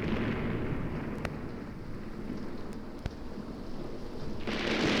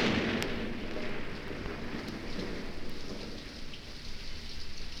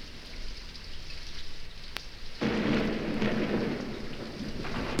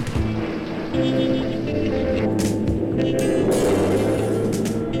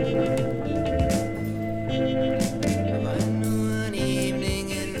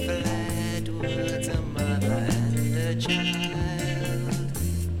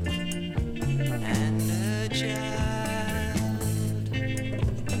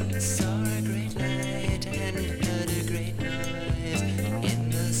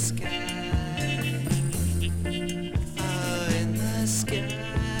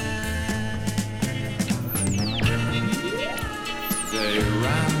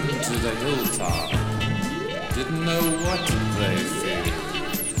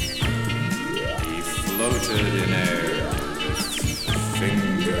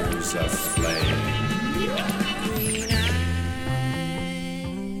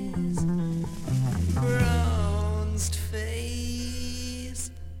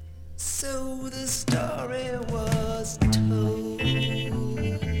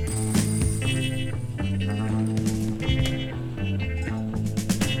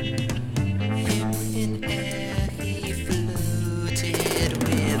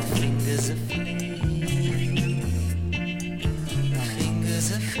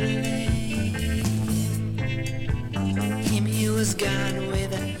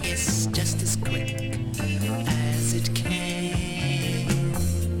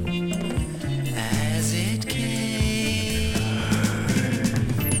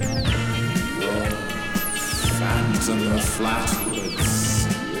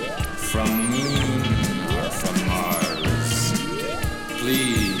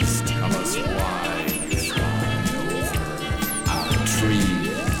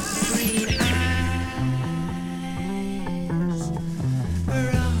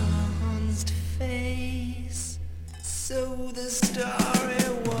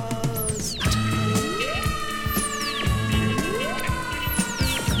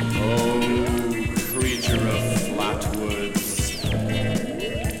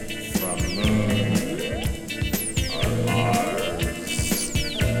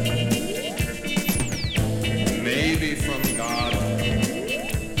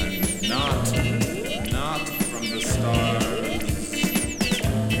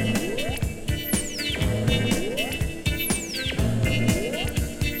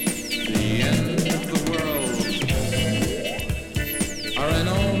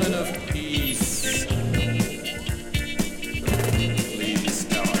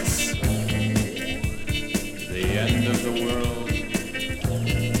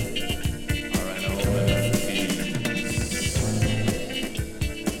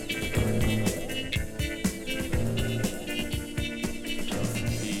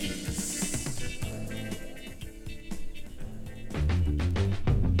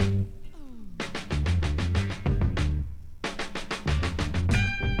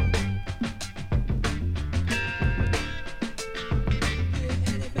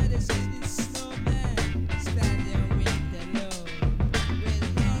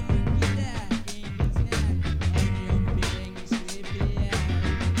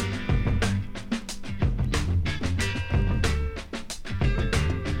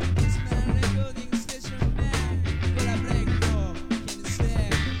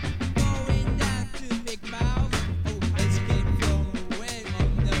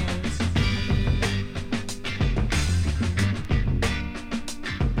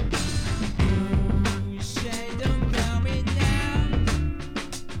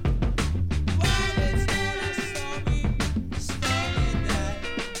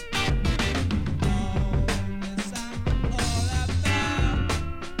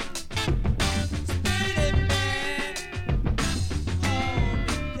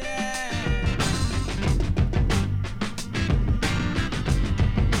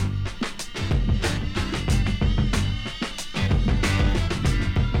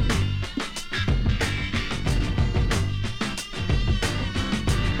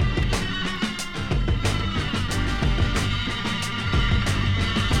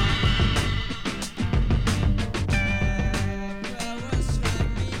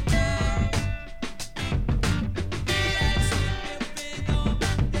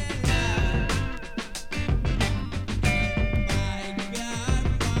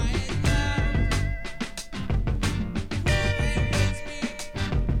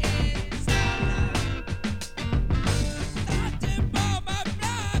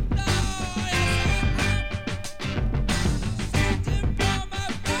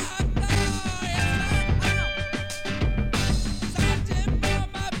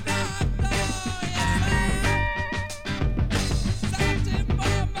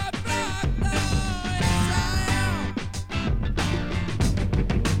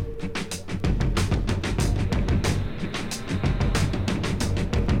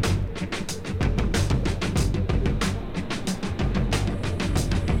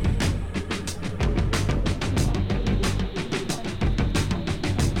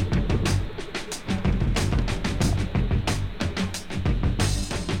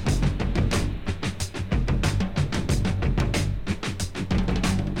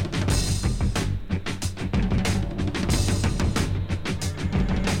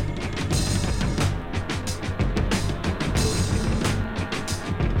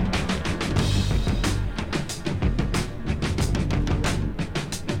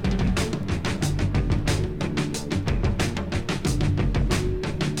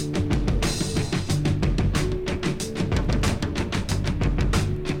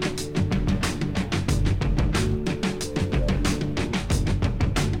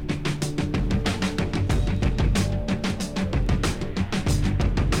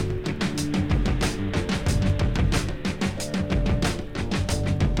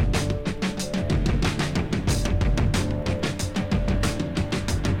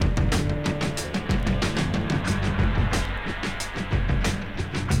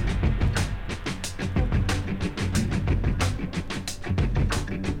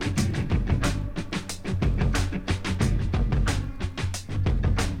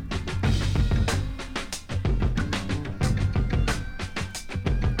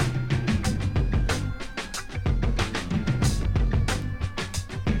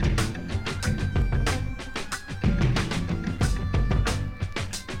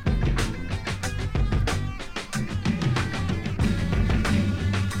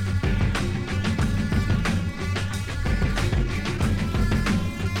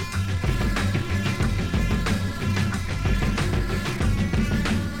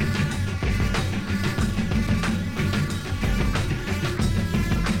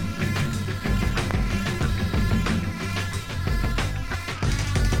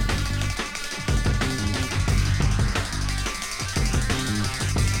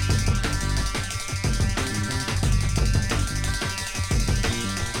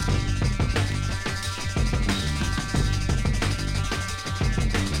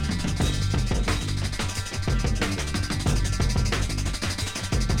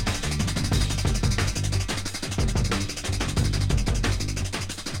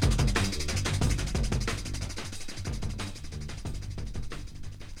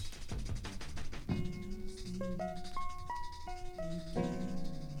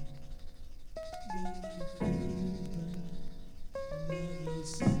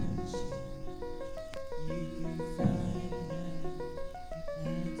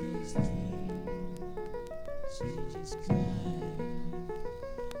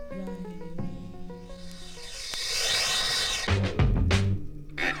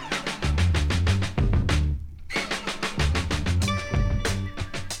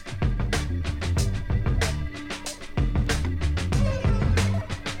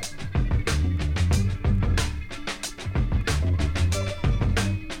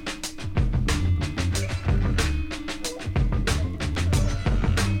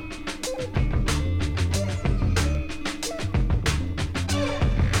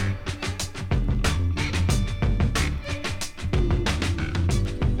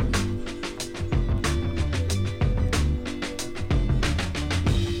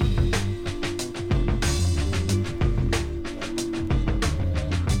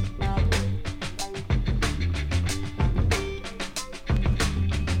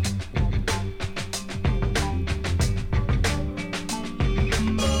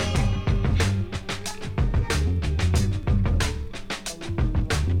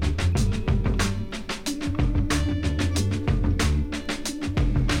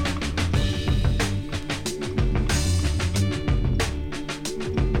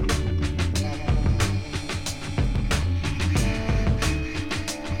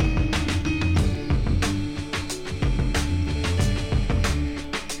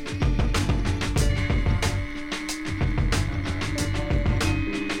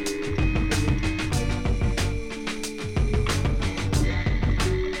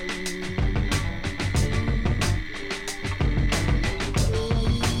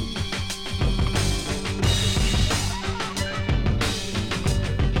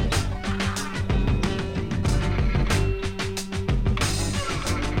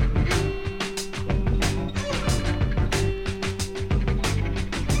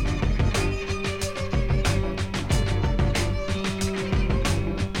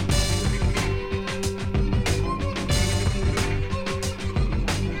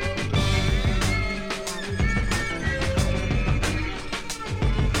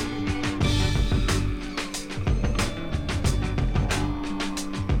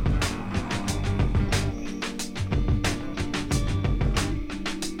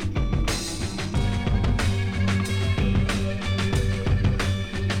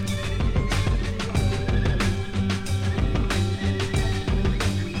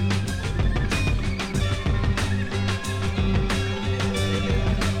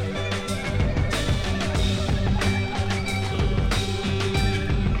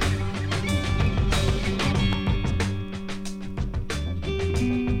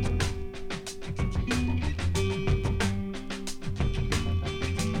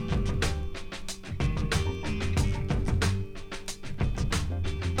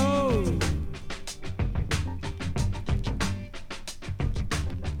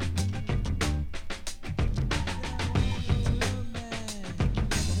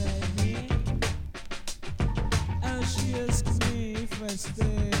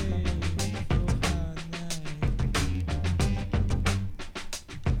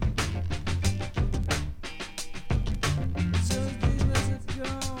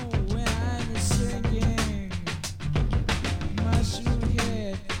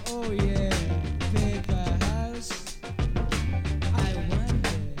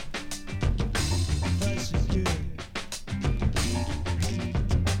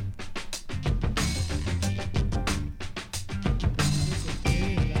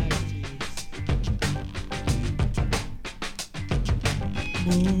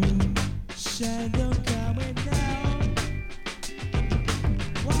 Shadow coming down.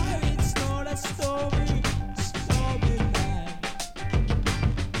 Why it's not a story, story line.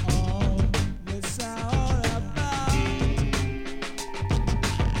 All this all about.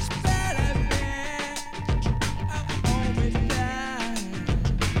 It's better than I'm always dying.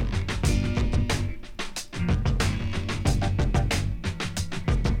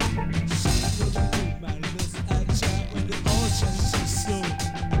 Shadow my loose at when the ocean is so.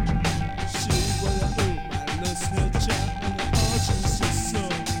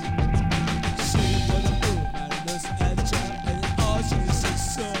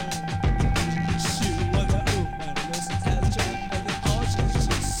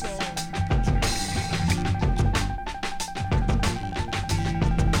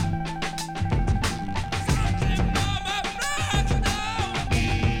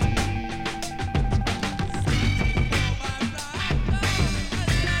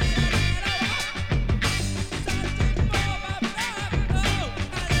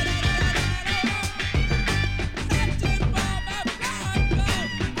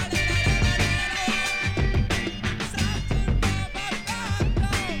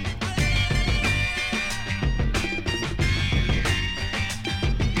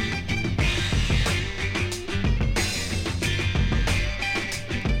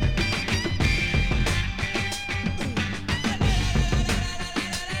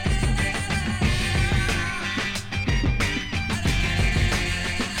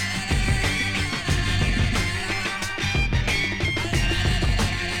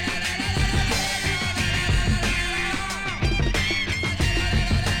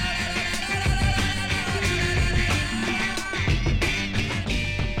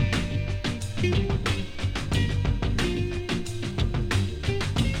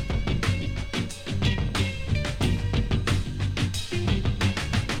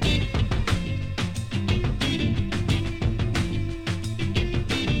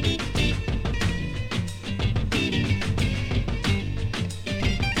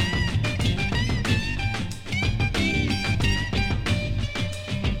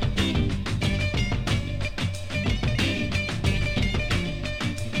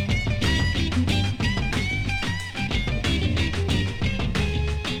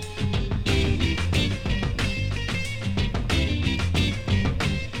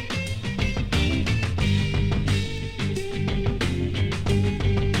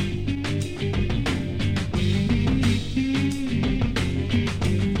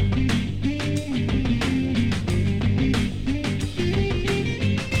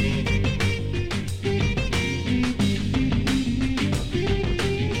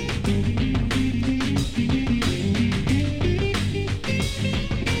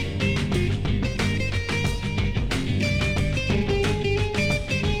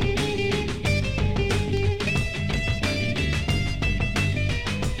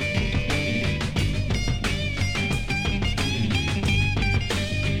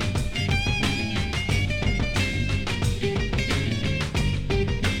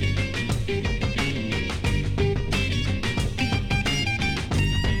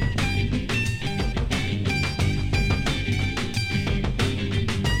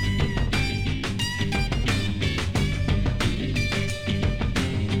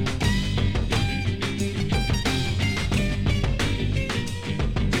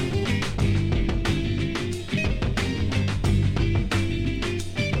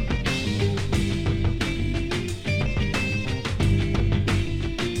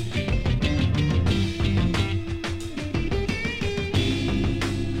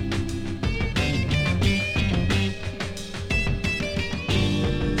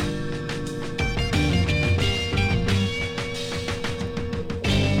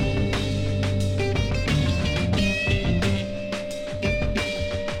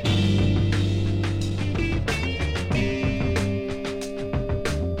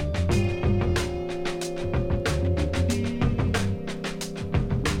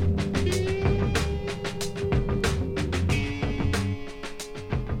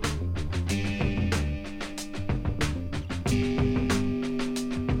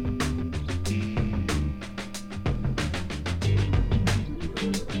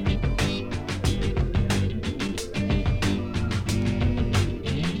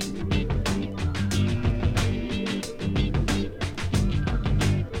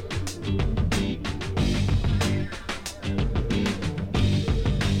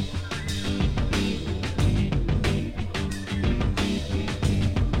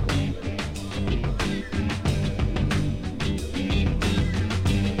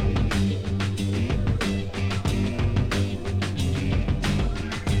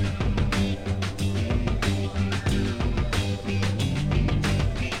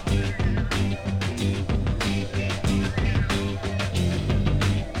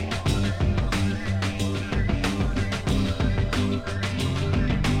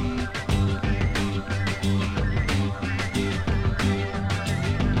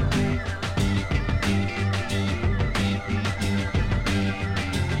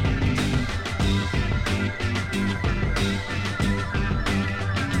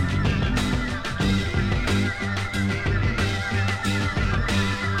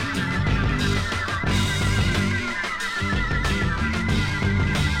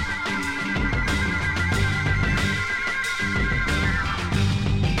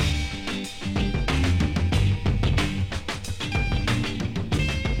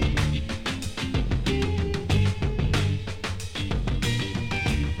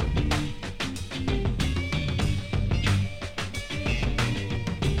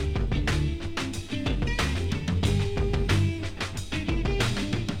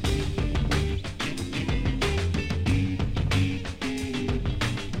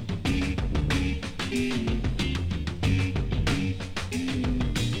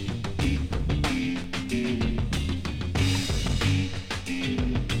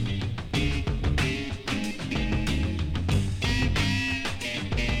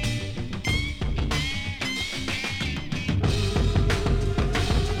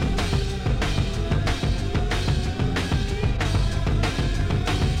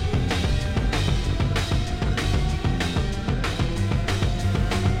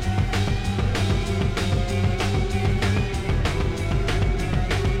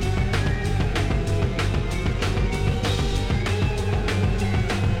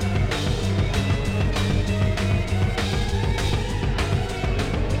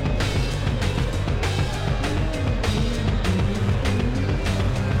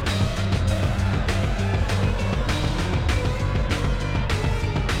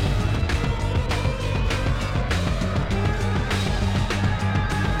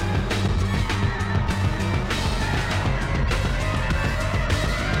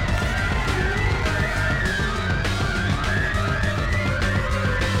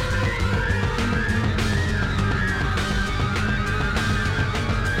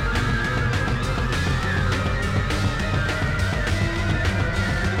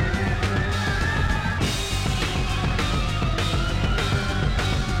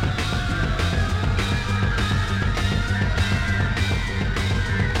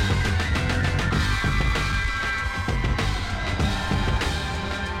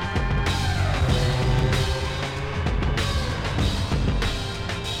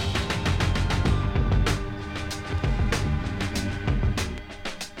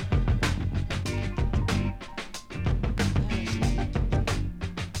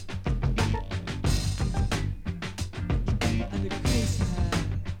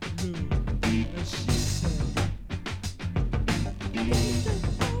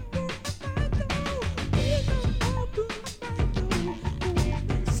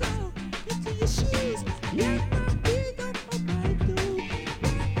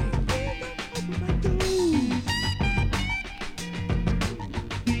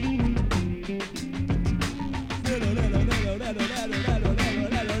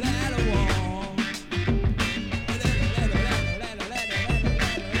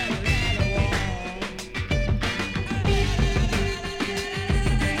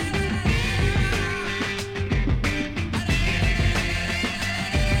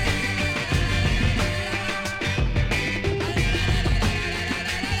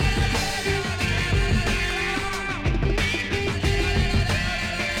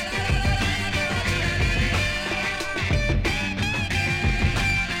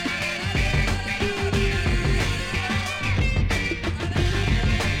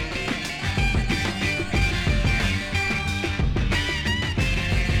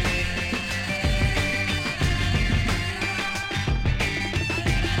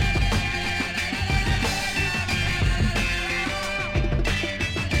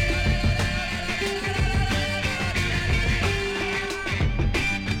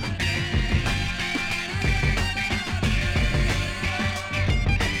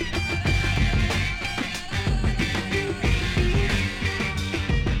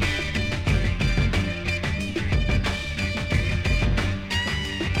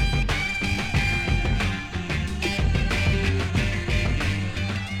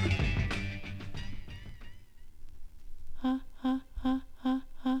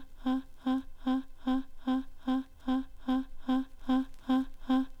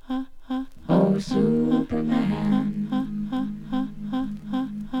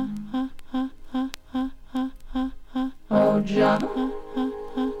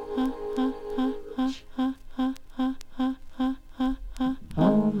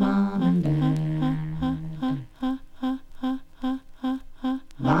 Oh, Mom and Dad.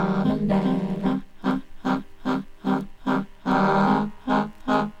 Mom and Dad.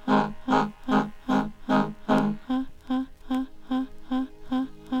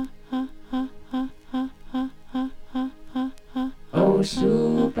 Oh,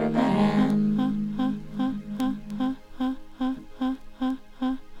 Superman.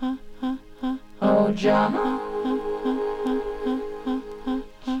 Oh, John.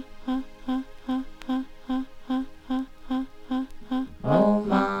 Oh,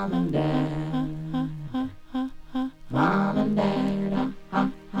 Mom and Dad. Mom and Dad.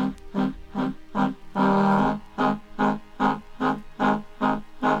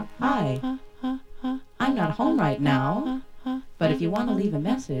 Hi. I'm not home right now, but if you want to leave a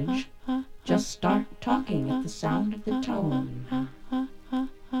message, just start talking at the sound of the tone.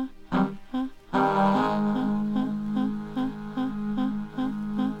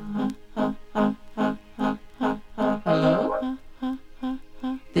 Hello?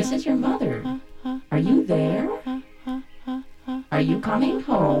 This is your mother. Are you there? Are you coming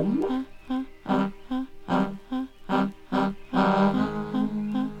home?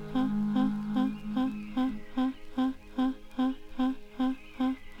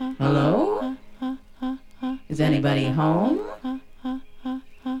 Hello? Is anybody home?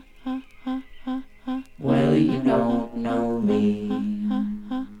 Well, you don't know me,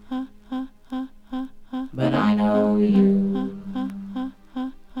 but I know you.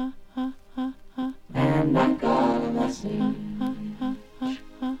 And I got a message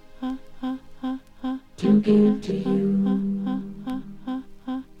to give to you.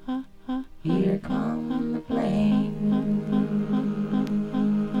 Here come the planes.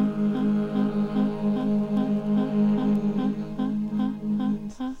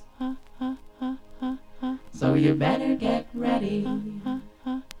 So you better get ready,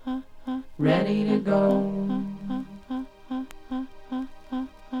 ready to go.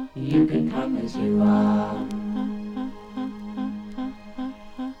 You can come as you are,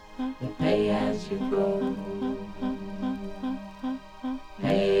 but pay as you go.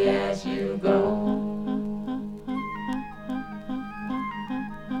 Pay as you go.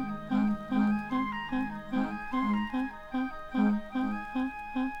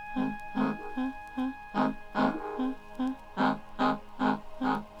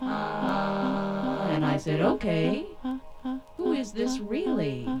 And I said, okay, who is this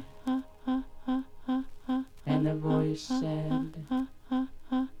really? And the voice said,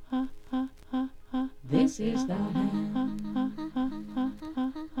 this is the hand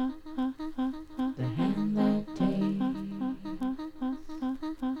that takes.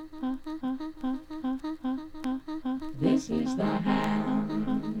 This is the hand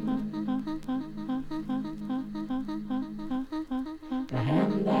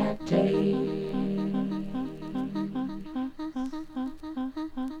that takes.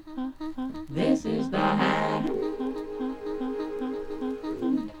 This is the hand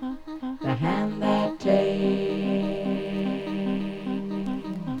that takes.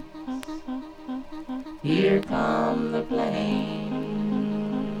 Here come the planes.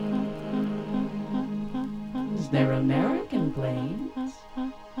 They're American planes,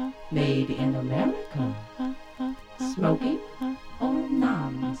 made in America. Smoking or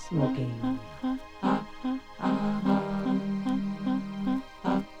non-smoking?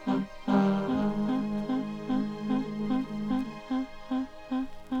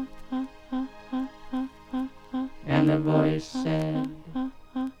 And the voice said,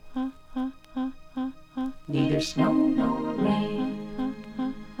 neither snow nor rain,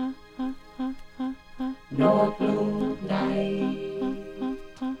 nor blue night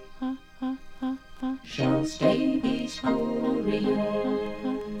shall stay these couriers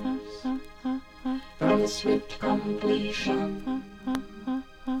from the swift completion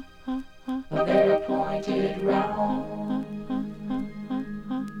of their appointed round.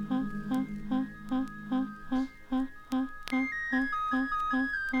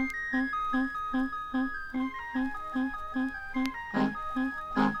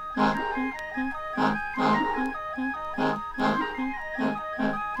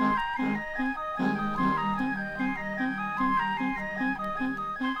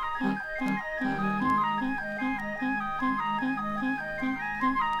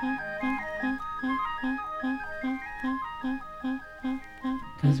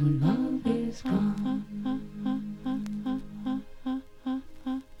 Cause when love is gone,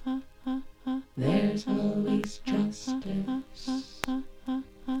 there's always justice.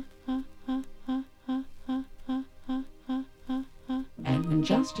 And when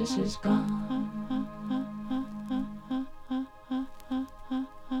justice is gone,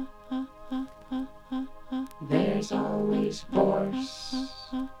 police force.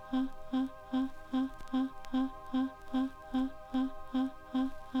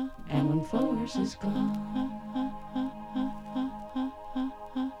 And when force is gone,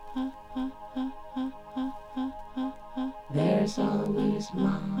 there's always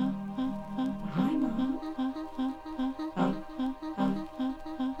mom. Hi, mom.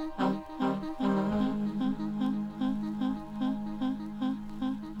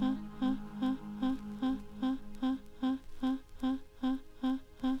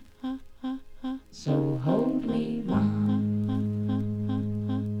 So hold me, mom,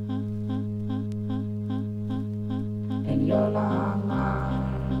 in your long arms.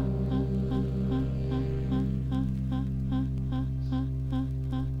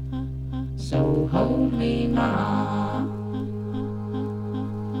 So hold me, mom,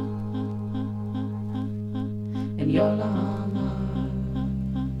 in your long arms.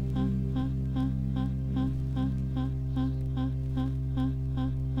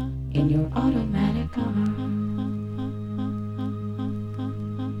 In your automatic arms.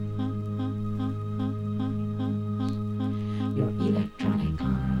 Your electronic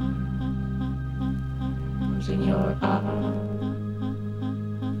arms. In your arms.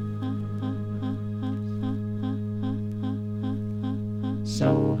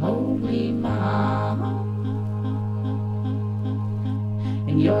 So hold me, mama,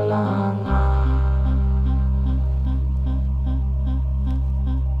 in your long arms.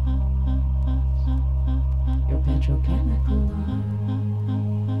 Your petrochemical arms.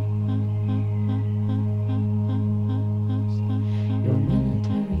 Your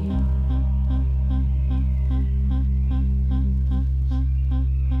military arms.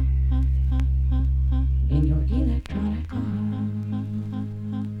 In your electronic arms.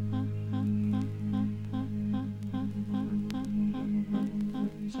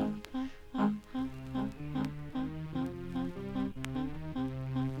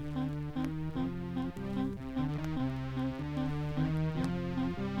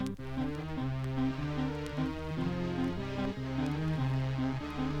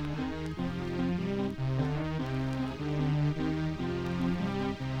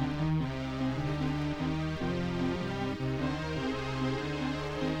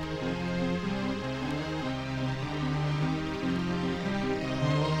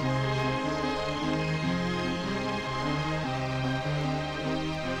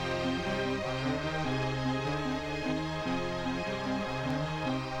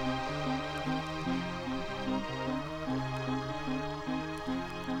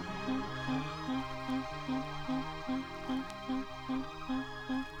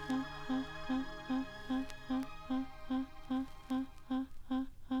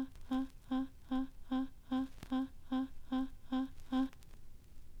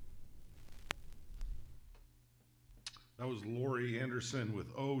 That was Laurie Anderson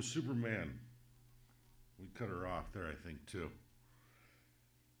with Oh Superman. We cut her off there, I think, too.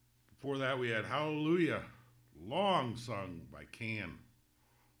 Before that, we had Hallelujah, long sung by Can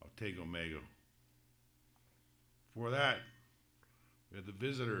of Tego Mago. Before that, we had The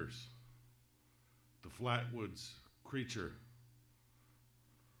Visitors, The Flatwoods Creature.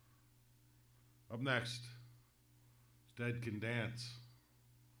 Up next, Dead Can Dance.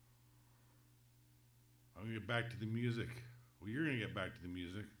 I'm going to get back to the music. Well, you're going to get back to the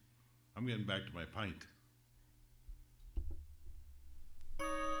music. I'm getting back to my pint.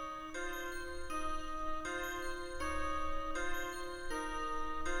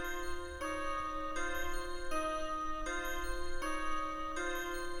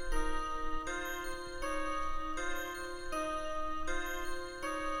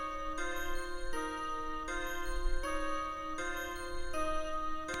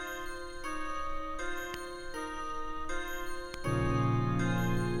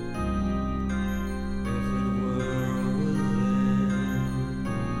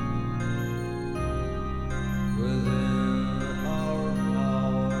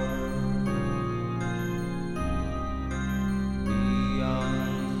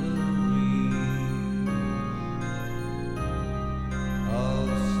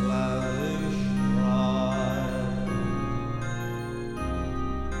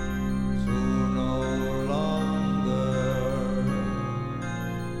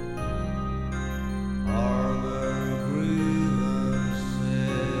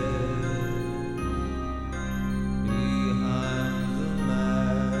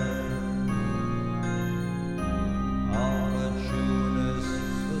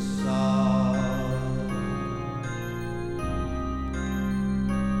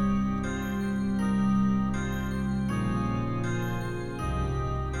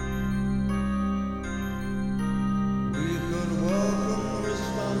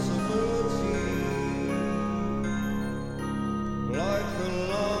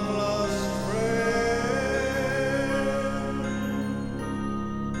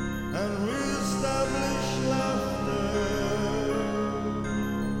 and reestablish laughter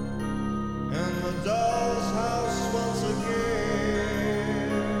in the doll's house once again.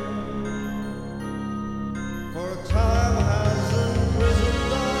 For time has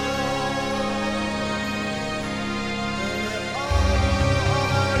imprisoned us in the order of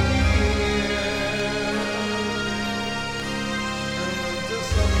our years, in the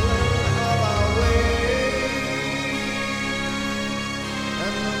discipline of our ways,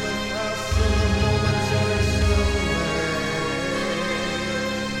 and in the passing of momentary stillness.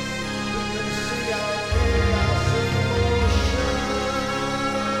 We can see our chaos in motion,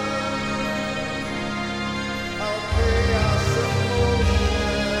 our chaos in motion.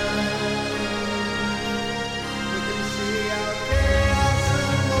 We can see our chaos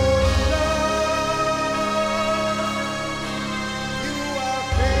in motion. You are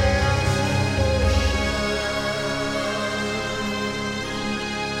chaos in motion.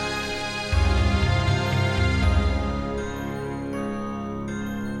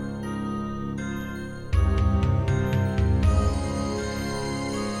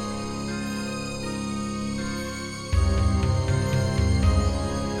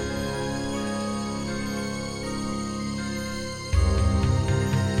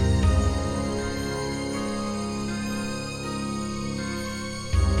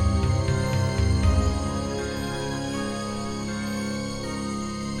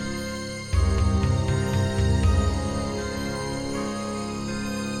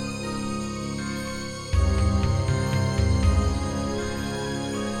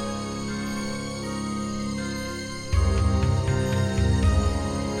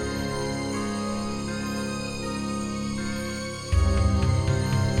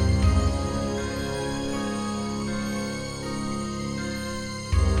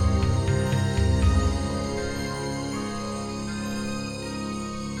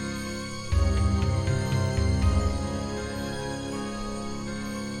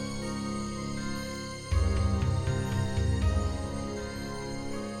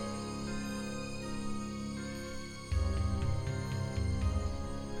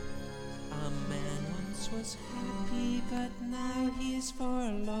 A man once was happy, but now he's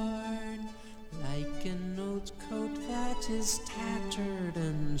forlorn, like an old coat that is tattered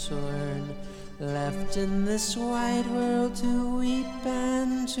and torn, left in this wide world to weep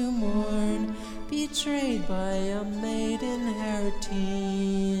and to mourn, betrayed by a maid in her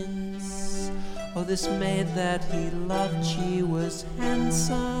teens. Oh, this maid that he loved, she was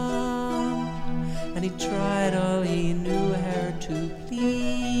handsome, and he tried all he knew her to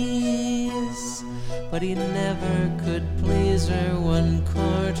please, but he never could please her one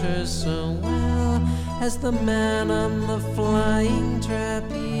quarter so well as the man on the flying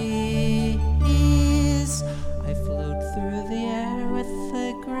trapeze. I float through the air with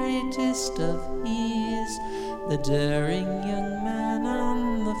the greatest of ease, the daring young man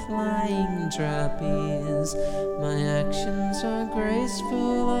on the flying trapeze. My actions are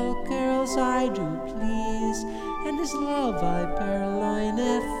graceful, oh girls I do please, and his love I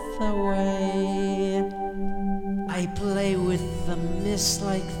purloineth away. I play with the mist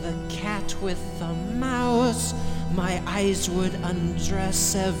like the cat with the mouse. My eyes would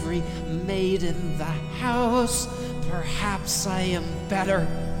undress every maid in the house. Perhaps I am better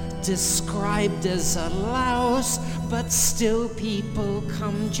described as a louse, but still people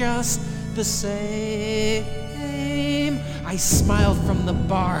come just the same. I smile from the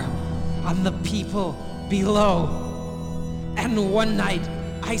bar on the people below, and one night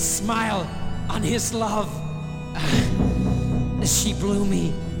I smile on his love. She blew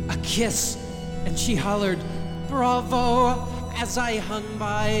me a kiss and she hollered bravo as I hung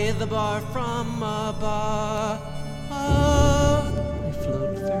by the bar from above. I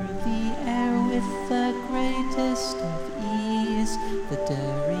float through the air with the greatest of ease, the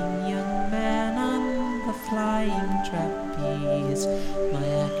daring young man on the flying trapeze. My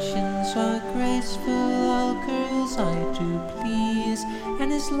actions are graceful, all girls I do please,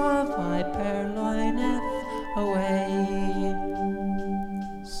 and his love I purloineth away.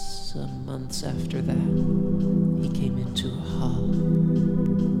 Some months after that, he came into a hall.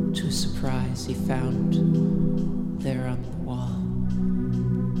 To his surprise, he found there on the wall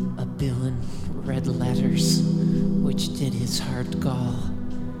a bill in red letters, which did his heart gall.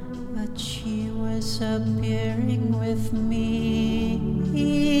 That she was appearing with me.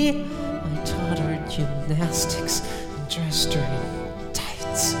 I taught her gymnastics and dressed her in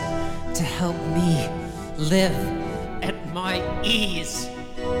tights to help me live at my ease.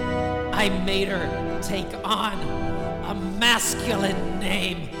 I made her take on a masculine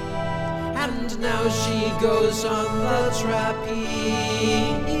name, and now she goes on the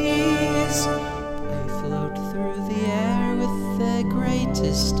trapeze.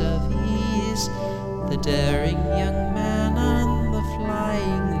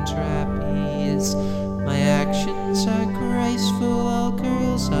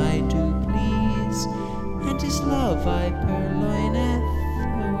 as I do please, and his love I purloineth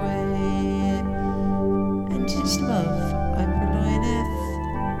away, and his love I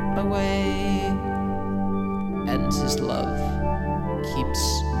purloineth away, and his love keeps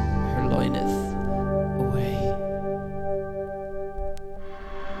her loineth away.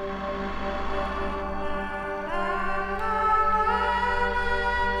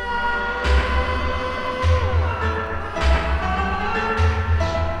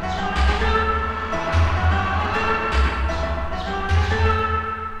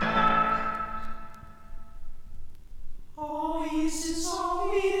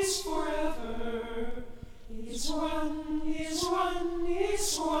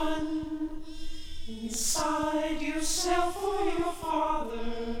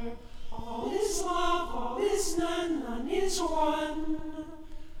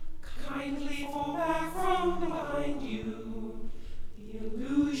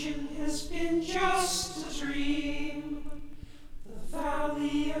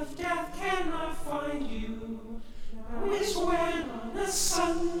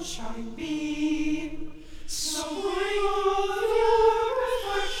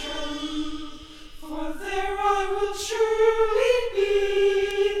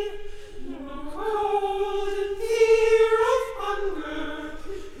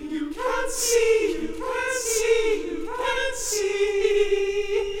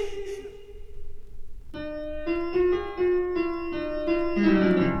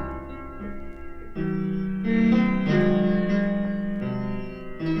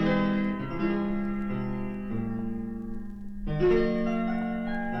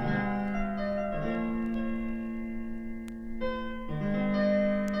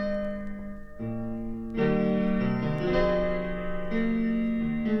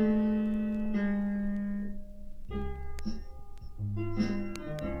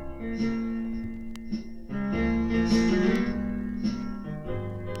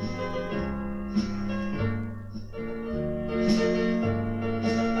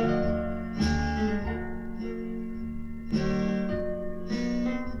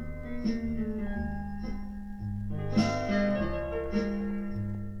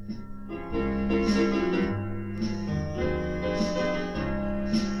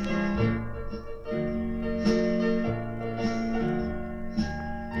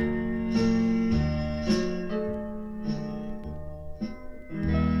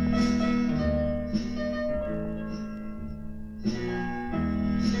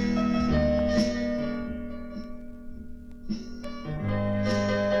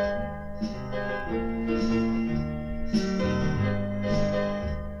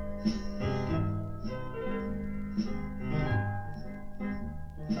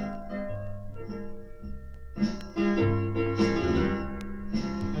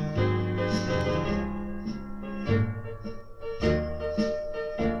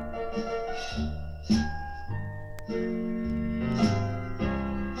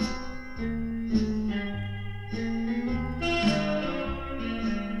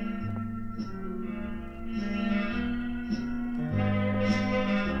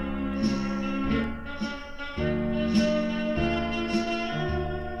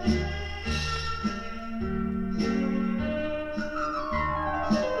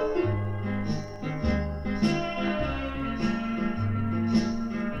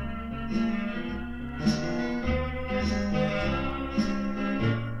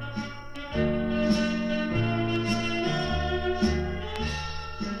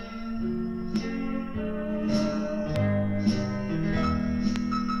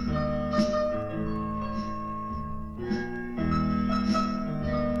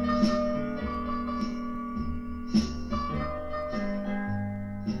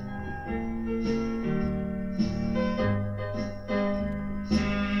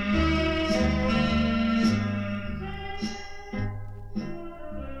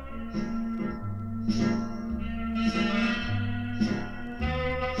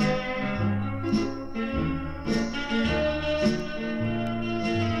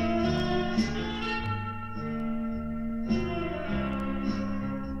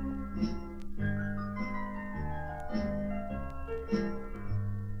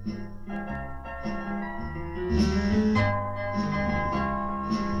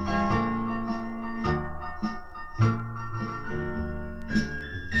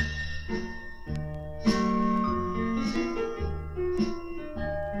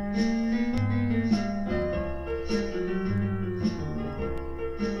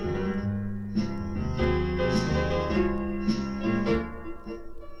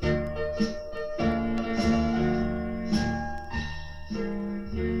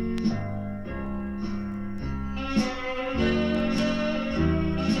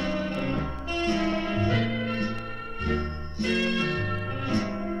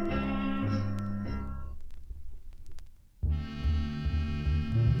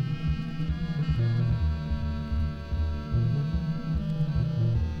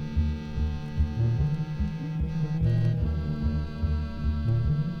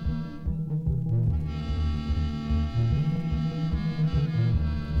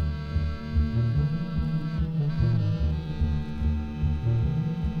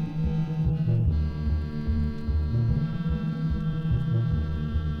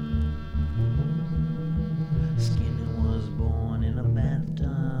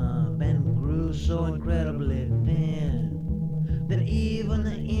 so incredibly thin that even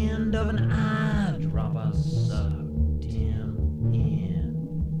the end of an eyedropper sucked him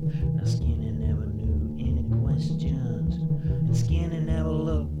in. Now Skinny never knew any questions, and Skinny never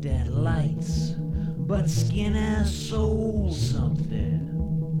looked at lights, but Skinny sold something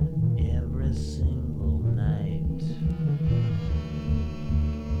every single night.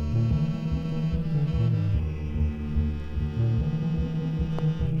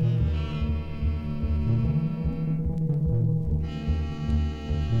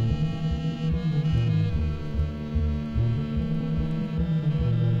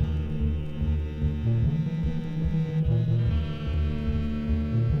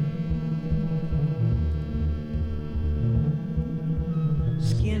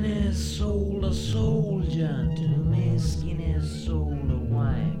 Skinny sold a soldier to me. Skinny sold a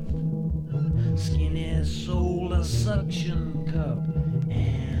wife. Skinny sold a suction cup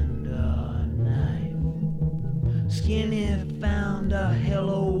and a knife. Skinny found a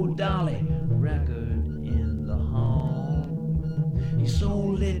Hello Dolly record in the hall. He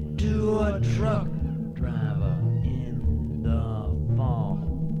sold it to a truck driver in the fall.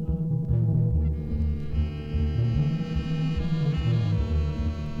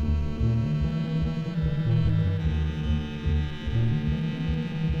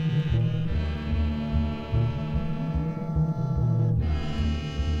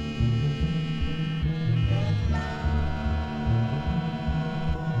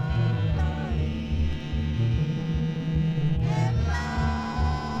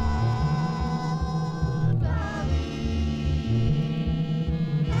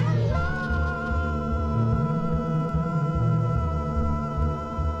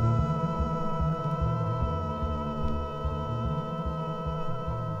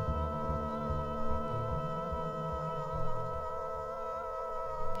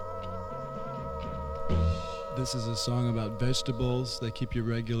 This is a song about vegetables. They keep you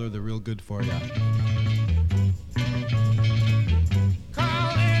regular. They're real good for you.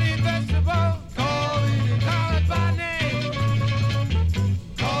 Call any vegetable, call it by name.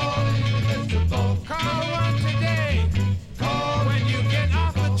 Call any vegetable, call one today. Call when you get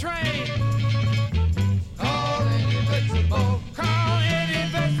off the train. Call any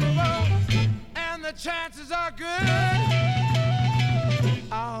vegetable, and the chances are good.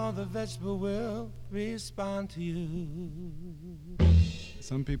 All the vegetable will respond to you.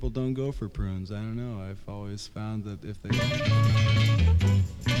 Some people don't go for prunes. I don't know. I've always found that if they...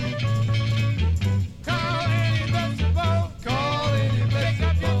 Call any vegetable, pick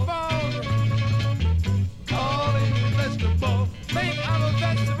up your phone. Call any vegetable, think of a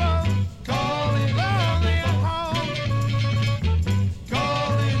vegetable. Call it lonely at home.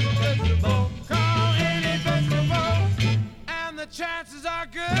 Call any vegetable, and the chances are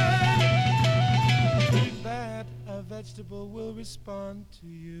good that a vegetable will respond to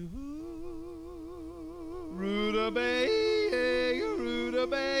you. Rutabaga,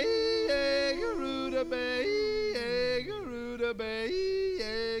 rutabaga, rutabaga,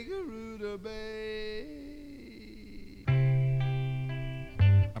 rutabaga, rutabaga.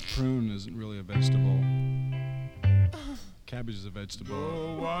 A prune isn't really a vegetable. Cabbage is a vegetable.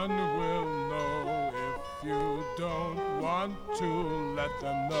 No one will know if you don't want to let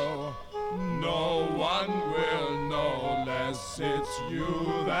them know. No one will know unless it's you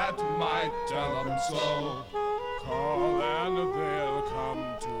that might tell them so. Call and they'll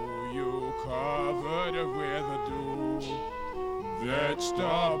come to you covered with dew.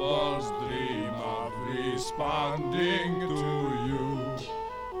 Vegetables dream of responding to you.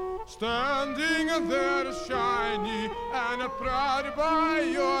 Standing there shiny and proud by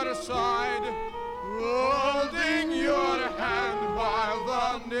your side, holding your hand while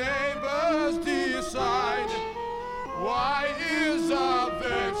the neighbors decide. Why is a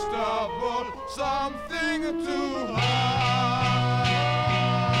vegetable something to hide?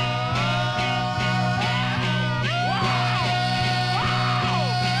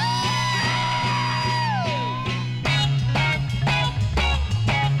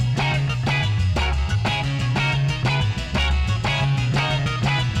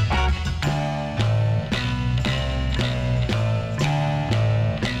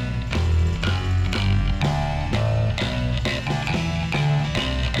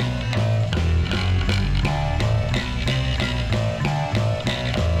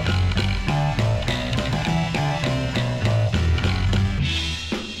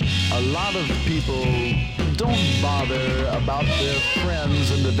 People don't bother about their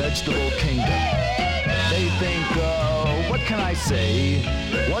friends in the vegetable kingdom. They think, what can I say?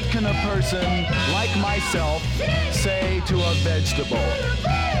 What can a person like myself say to a vegetable?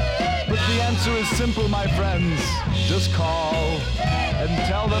 But the answer is simple, my friends. Just call and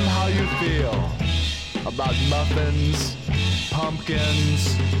tell them how you feel about muffins,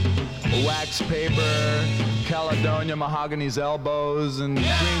 pumpkins, wax paper, Caledonia mahogany's elbows, and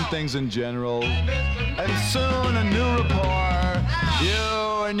green things in general. And soon a new rapport,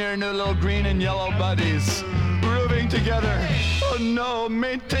 you and your new little green and yellow buddies, grooving together. Oh no,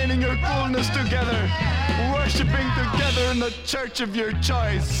 maintaining your coolness together, worshiping together in the church of your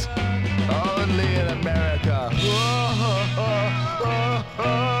choice. Only in America.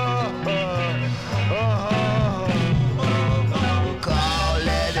 Call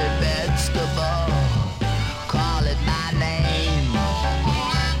it a vegetable, call it my name.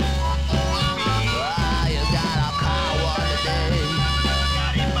 Ah, you gotta call one today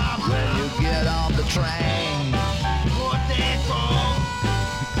when you get off the train.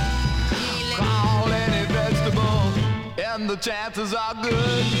 Call any vegetable, and the chances are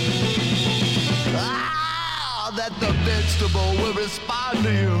good that the vegetable will respond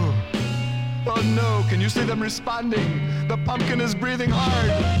to you. Oh no, can you see them responding? The pumpkin is breathing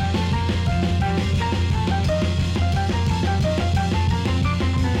hard.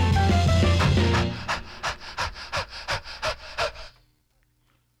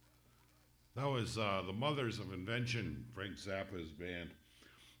 That was the Mothers of Invention, Frank Zappa's band.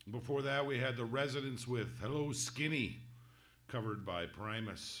 Before that, we had the Residents with Hello Skinny, covered by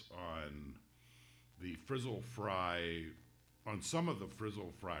Primus on the Frizzle Fry, on some of the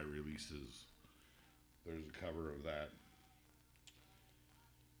Frizzle Fry releases. There's a cover of that.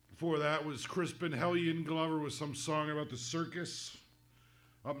 Before that was Crispin Hellion Glover with some song about the circus.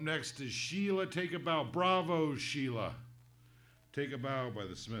 Up next is Sheila, Take a Bow. Bravo, Sheila. Take a Bow by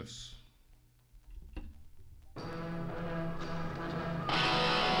the Smiths.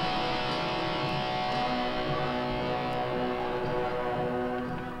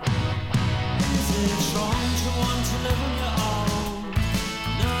 It's wrong to want to live on your own.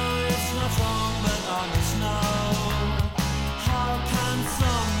 No, it's not wrong, but honest, no. How can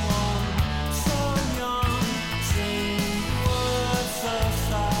someone so young sing words so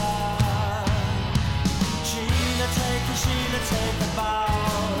sad? Sheila, take a bow.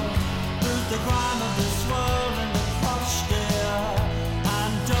 Root the grime of this world in the crotch, dear.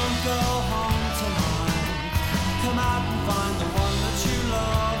 And don't go home tonight. Come out and find the one that you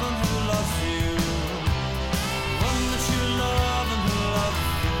love and who loves you. One that you love and who loves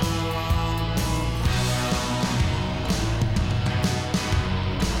you.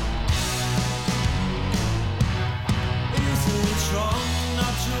 Is it wrong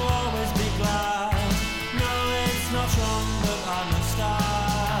not to always be glad? No, it's not wrong, but I must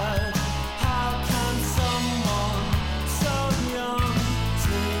add. How can someone so young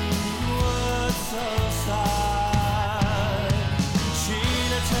sing words so sad?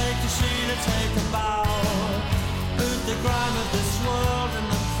 Sheila, take a bow. Boot the grime of this world in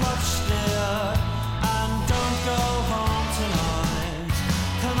the crotch, dear. And don't go home tonight.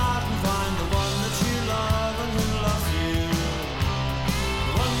 Come out and find the one that you love and who loves you.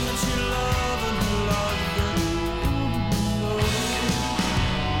 The one that you love and who loves you.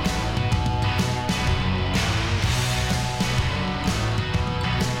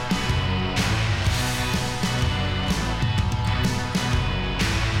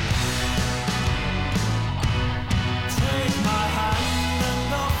 Take my hand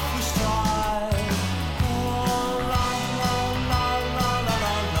and off we stride. Oh, la la la la la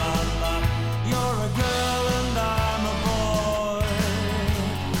la la la. You're a girl and I'm a boy.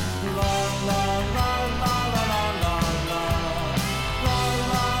 La la la la la la la la. La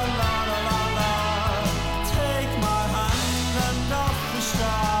la la la la la. Take my hand and off we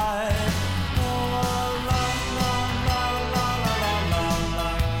stride. Oh, la la la la la la la la.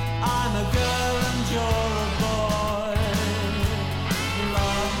 I'm a girl and you're a boy. La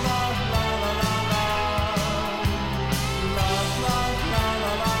la la la la la. La la la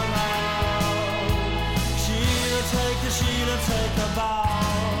la la la. Sheila, take a bow.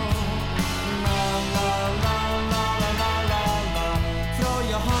 La la la la la la la la. Throw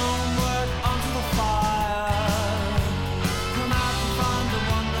your homework onto the fire. Come out and find the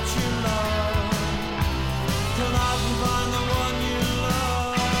one that you love. Come out and find the one you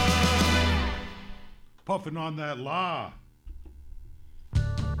love. Puffing on that la.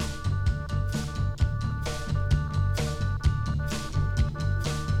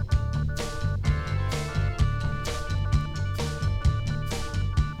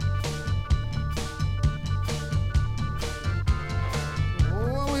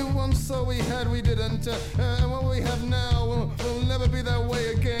 What we once saw we had, we didn't. And what we have now will never be that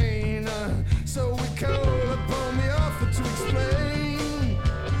way again. So we call upon the author to explain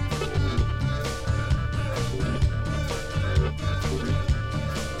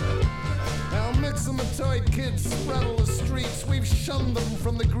stray kids spraddle the streets. We've shunned them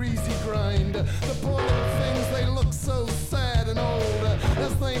from the greasy grind. The poor little things, they look so sad and old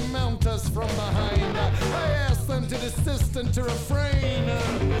as they mount us from behind. I ask them to desist and to refrain,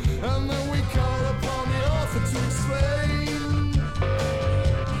 and then we call upon the author to explain.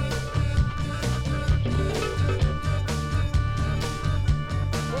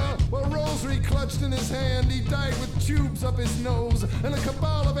 Well, rosary clutched in his hand, he died with tubes up his nose, and a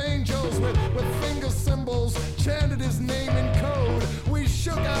cabal of angels with finger symbols chanted his name in code. We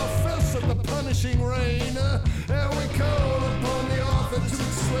shook our fists at the punishing rain, and we called upon the author to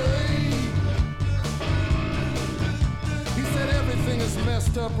explain. He said everything is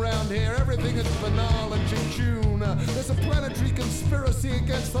messed up round here, everything is banal and jejune. There's a planetary conspiracy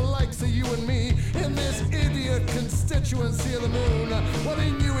against the likes of you and me in this idiot constituency of the moon. Well,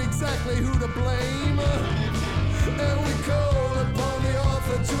 he knew exactly who to blame, and we called upon the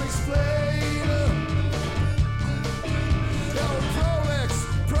author to explain. Now,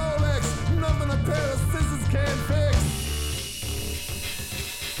 Prolex, nothing a pair of scissors can't fix.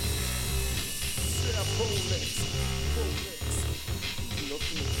 Yeah, Prolex,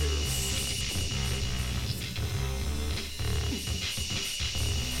 nothing a pair of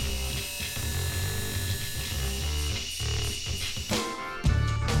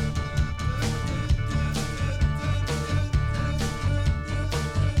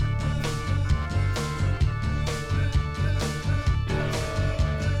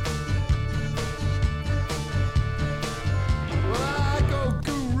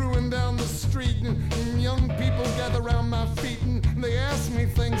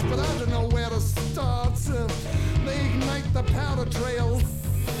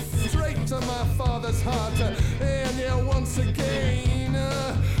heart, and yeah, once again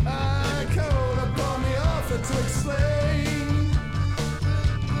I called upon the author to explain.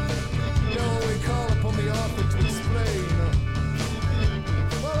 No, we call upon the author to explain.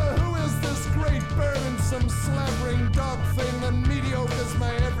 Well, who is this great burdensome slavering dog thing that mediocres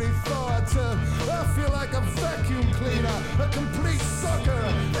my every thought? I feel like a vacuum cleaner, a complete sucker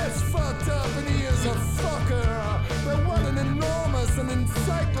that's fucked up, and he is a fucker. But what an enormous and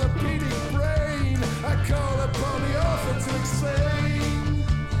encyclopedic brain! I call upon the author to explain.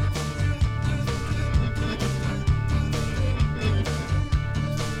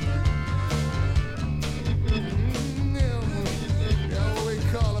 Yeah, we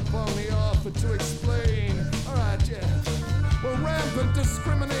call upon the author to explain. All right, yeah. Well, rampant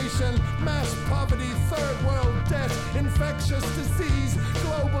discrimination, mass poverty, third world debt, infectious disease,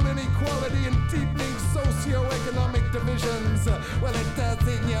 global inequality, and deepening socioeconomic divisions. Well, it does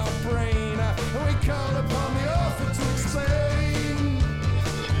in your brain. We call upon the author to explain.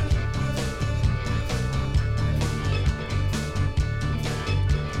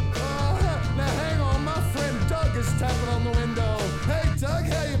 Now hang on, my friend Doug is tapping on the window. Hey Doug,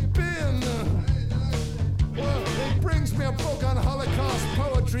 how you been? Well, he brings me a book on Holocaust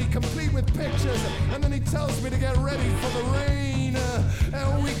poetry, complete with pictures, and then he tells me to get ready for the rain.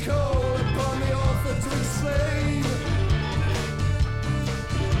 And we call upon the author to explain.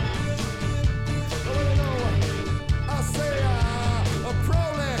 I say, a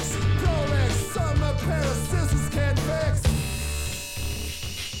Prolex, something a pair of scissors can't fix.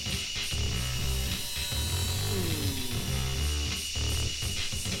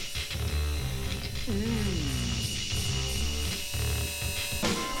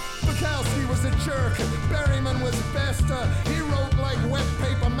 Bukowski was a jerk, Berryman was best. He wrote like wet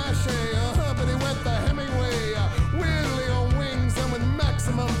paper mache, but he went the Hemingway, weirdly on wings and with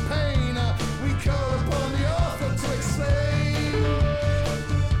maximum pain. We call upon the author to explain.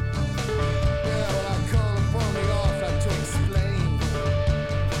 Yeah, well, I call upon the author to explain.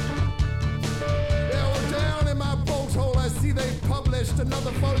 Yeah, well, down in my bolt hole I see they published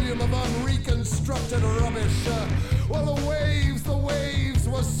another volume of unreconstructed rubbish. Well, the waves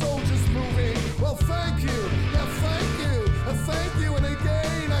were soldiers moving. Well, thank you, and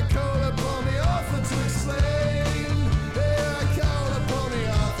again I call upon the author to explain.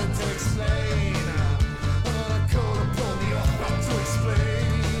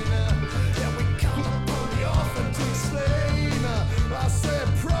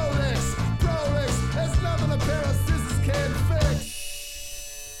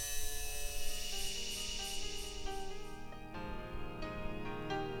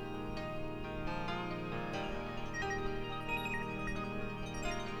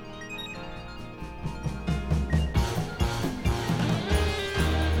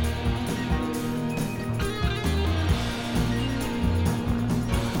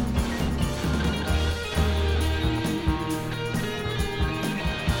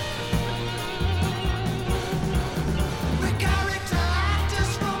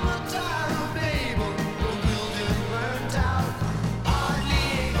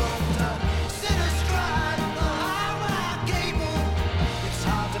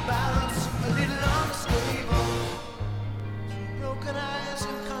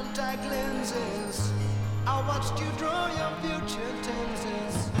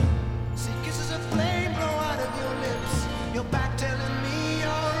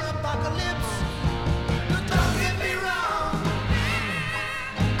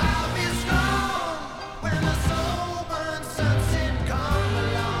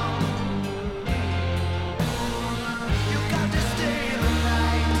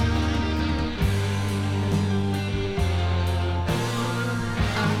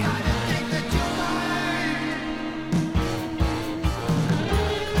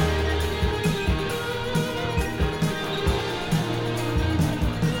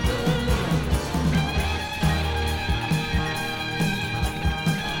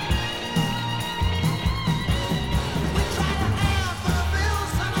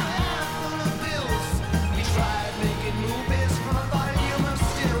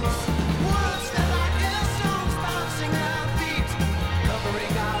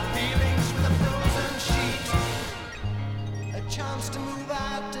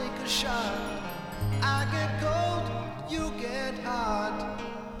 shot. I get cold, you get hot.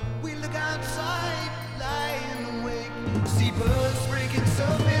 We look outside, lie in the wake. See birds breaking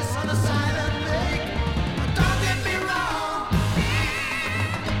surface on a silent lake. But don't get me wrong,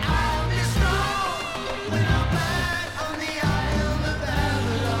 I'll be strong when I'm back on the island of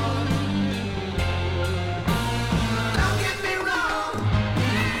Babylon. Don't get me wrong,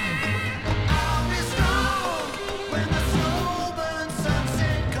 I'll be strong when the slow burn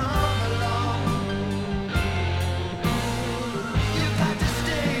sunset come along. You got to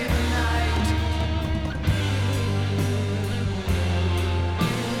stay the night.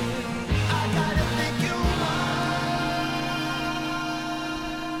 I gotta think you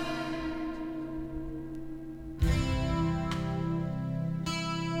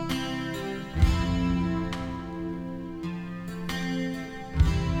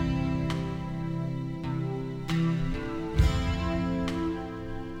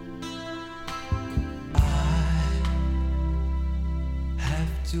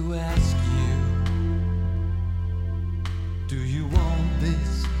have to ask you, do you want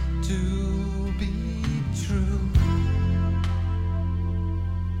this to be true?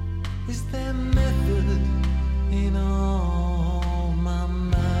 Is there method in all my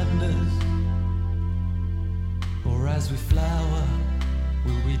madness? Or as we flower,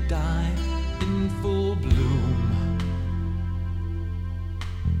 will we die in full bloom?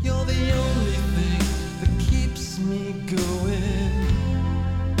 You're the only thing that keeps me going.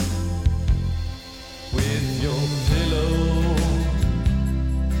 With your pillow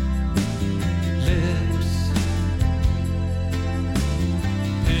lips,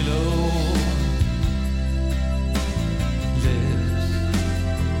 pillow lips.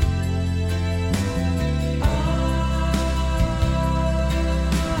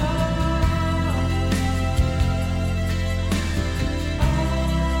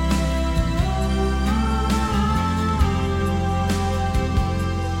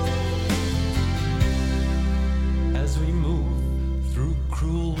 As we move through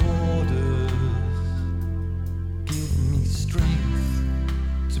cruel waters, give me strength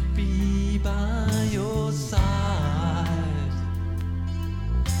to be by your side.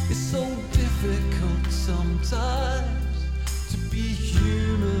 It's so difficult sometimes to be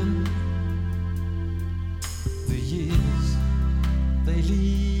human. The years, they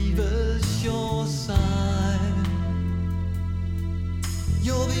leave us your side.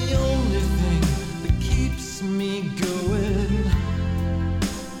 You're the only thing that keeps me going.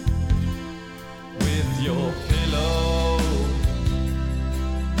 With your pillow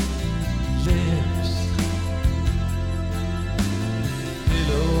lips,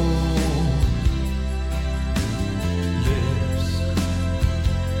 pillow lips.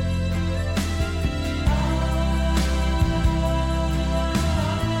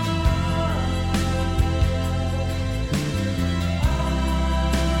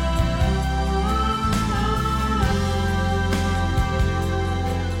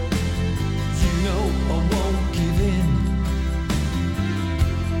 You know I won't give in.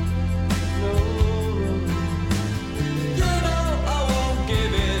 No. You know I won't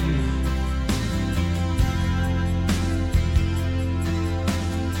give in.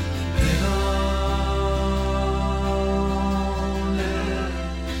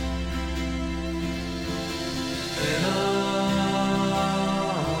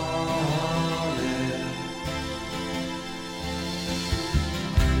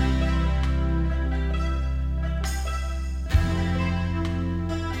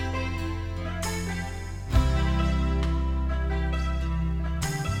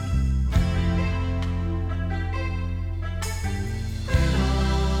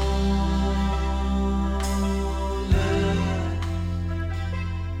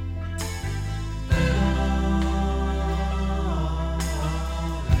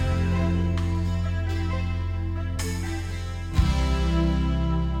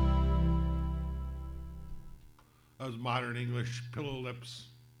 That was modern English, pillow lips,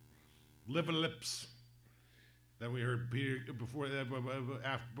 liver lips. Then we heard Peter, before that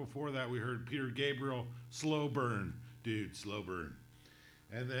we heard Peter Gabriel, Slow Burn, dude, Slow Burn.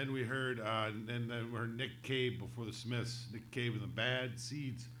 And then we heard, Nick Cave before the Smiths, Nick Cave and the Bad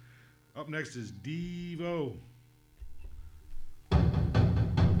Seeds. Up next is Devo.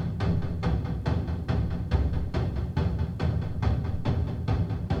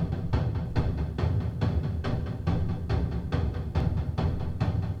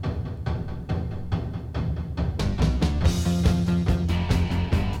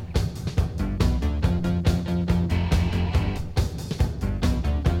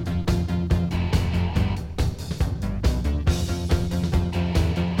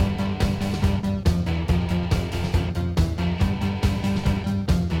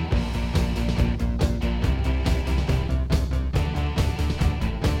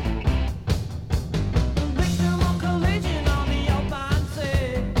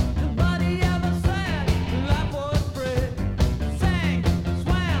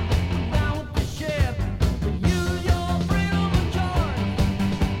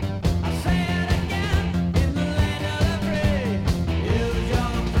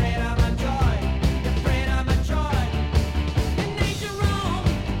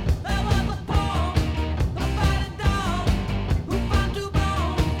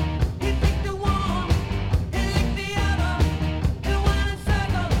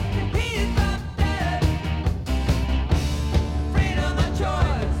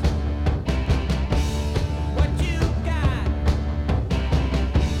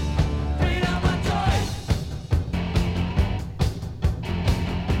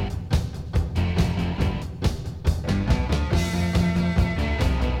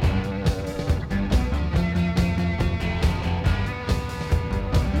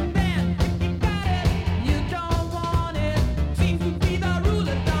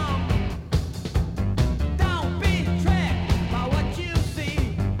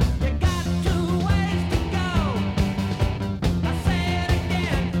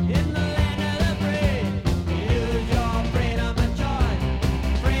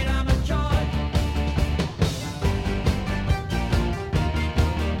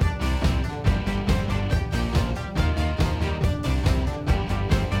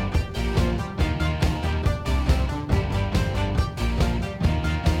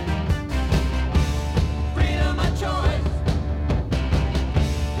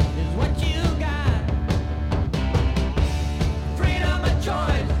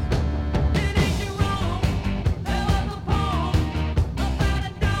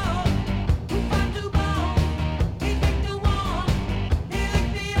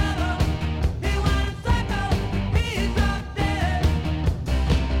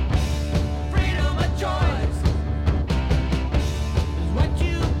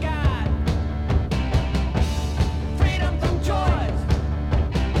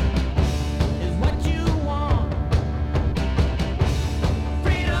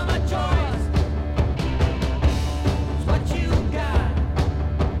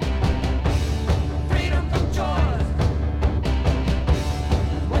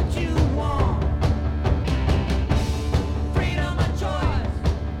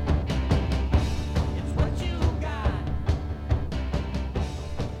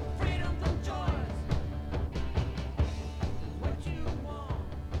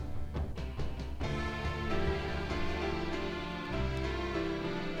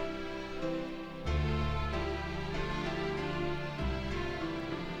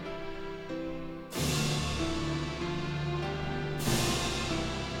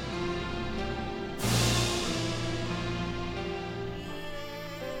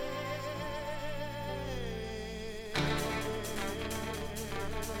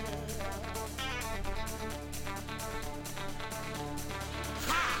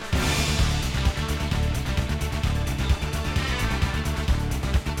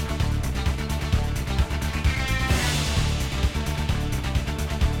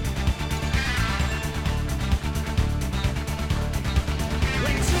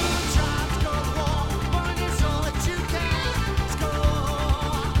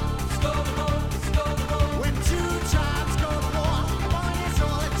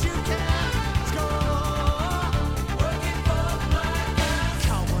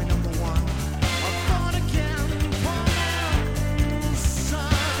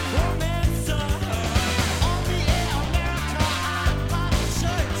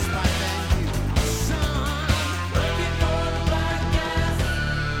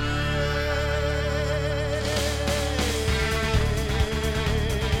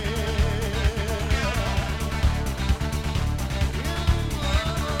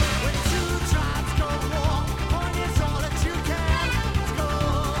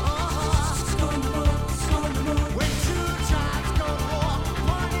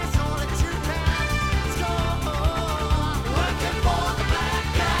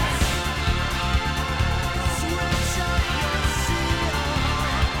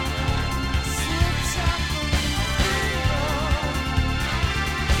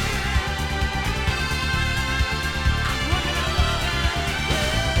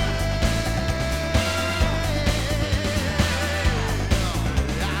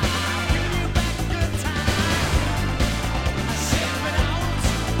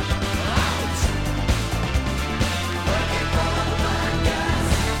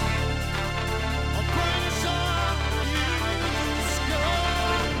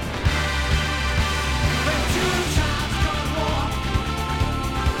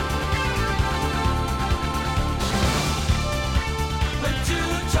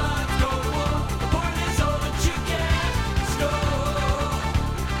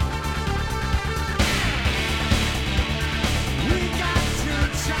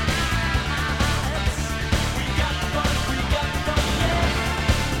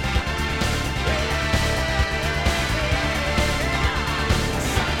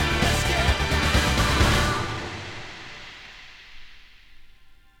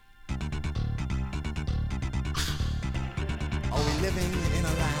 living in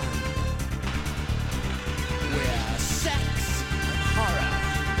a land where sex and horror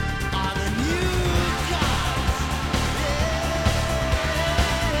are the new gods.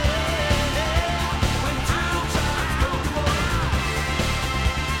 When two times go one,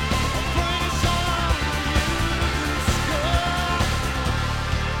 bring us on you score.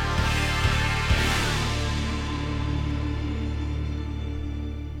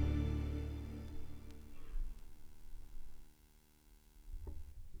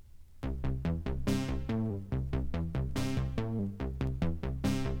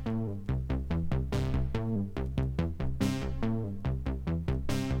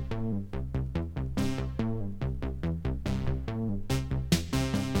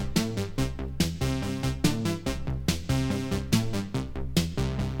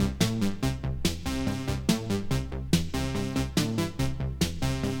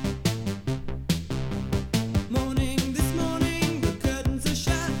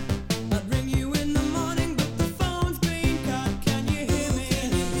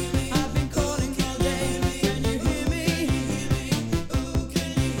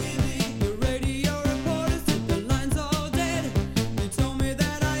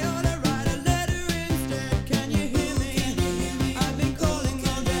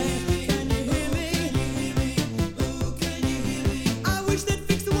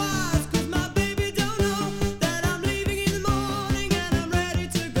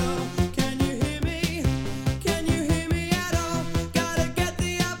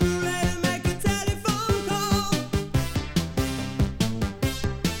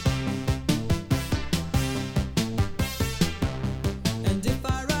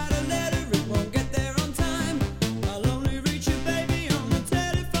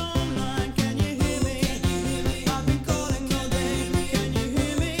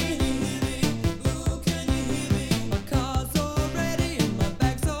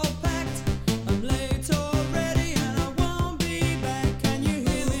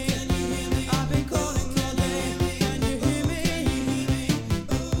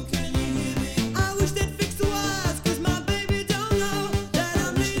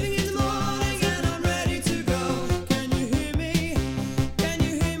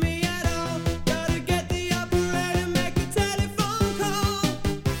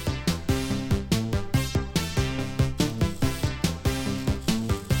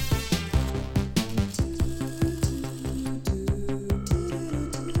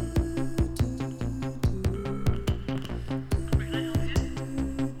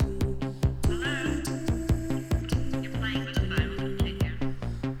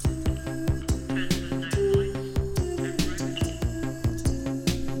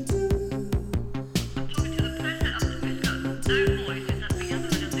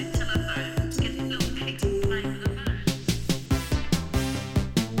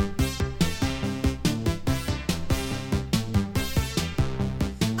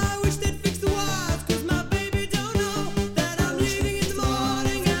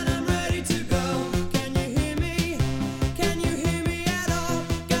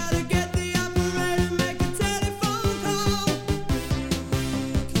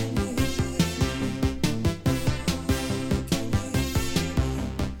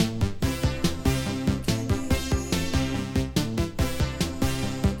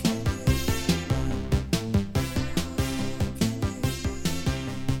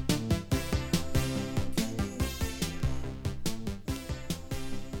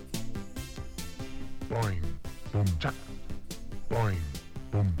 Boing, boom, chuck. Boing,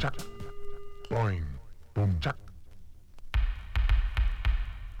 boom, chuck. Boing, boom, chuck.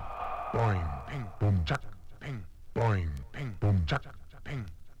 Boing, ping, boom, chuck. Ping, boing, ping, boom, chuck. Ping,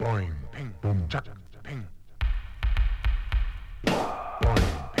 boing, ping, boom, chuck. Ping. Boing,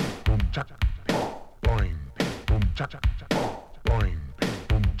 ping, boom, chuck. Ping, boing, ping, boom, chuck. Boing, ping,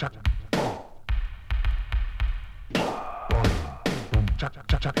 boom, chuck. Boing, boom, chuck,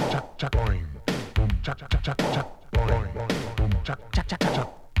 chuck, chuck, chuck, chuck. Boing, boom, chuck, chuck, chuck, chuck. Boing, boom, chuck, chuck, chuck, chuck.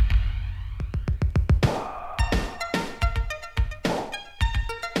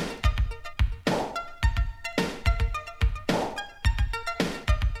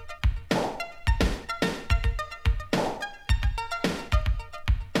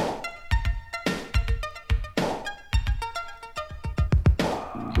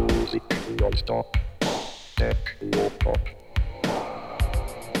 Music non-stop, techno-pop.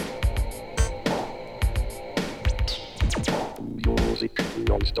 Music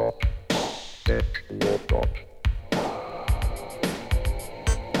non-stop, techno-pop.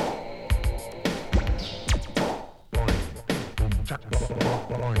 Boing, boom, chuck,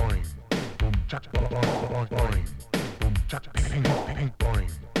 boing, boom, chuck, boing, boing, boom, chuck, ping, ping, boing.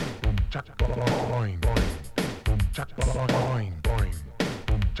 Boom, chop, boing, boing. Boom, chop, boing, boing.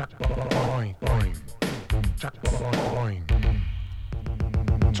 Boom, chop, boing, boing. Boom, chop, boing, boing.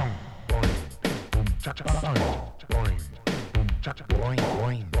 Chong, boing. Boom, chop, boing, boing. Boom, chop, boing,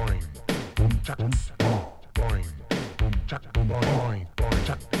 boing, boing. Boom, chop, boing. Boom, chop, boing, boing.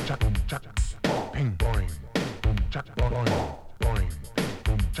 Chop, chop, chop. Ping, boing. Boom, chop, boing, boing.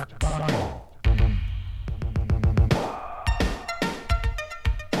 Boom, chop, boing. Boom.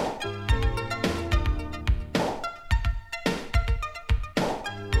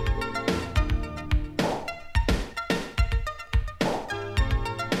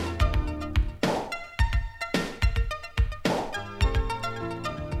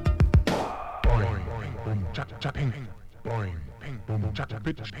 Chop, ping, boing, ping, boom, chop,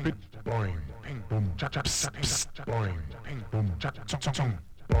 bit, bit, boing, ping, boom, chop, chop, chop, boing, ping, boom, chop, chong, chong, chong,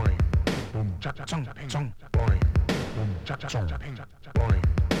 boing, boom, chop, chong, chong, boing, boom, chop, chong, ping, boing,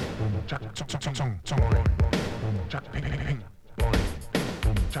 boom, chop, chong, chong, chong, chong, boing, boom, chop, ping, ping, ping, boing,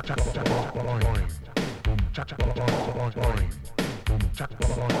 boom, chop, chop, boing, boom, chop, boing, boing, boom, chop, boing, boing, boom, chop,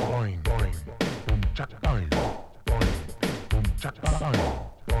 boing, boing, boom, chop, boing, boing.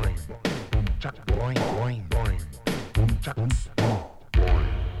 Chop, boing, boing, boing. Boom, chop, boing.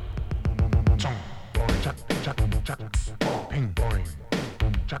 Chong, boing, chop, chop, chop. Ping, boing.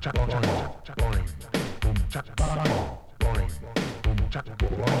 Boom, chop, chop, boing, boing. Boom, chop, boing, boing. Boom, chop,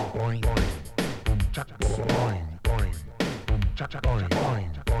 boing, boing, boing. Boom, chop, boing, boing. Boom, chop, boing, boing,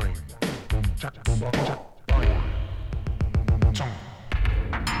 boing. Boom, chop, boing, chop, boing. Chong.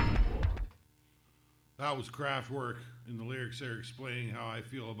 That was Kraftwerk, and the lyrics there explaining how I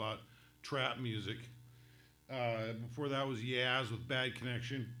feel about trap music. Before that was Yaz with Bad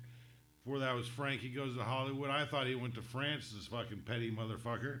Connection. Before that was Frankie Goes to Hollywood. I thought he went to France, this fucking petty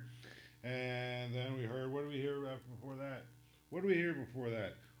motherfucker. And then we heard, what did we hear before that? What did we hear before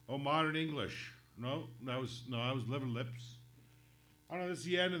that? Oh, Modern English. No, that was Living Lips. I don't know, this is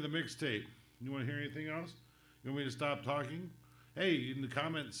the end of the mixtape. You want to hear anything else? You want me to stop talking? Hey, in the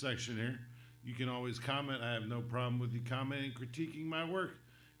comment section here, you can always comment. I have no problem with you commenting, critiquing my work.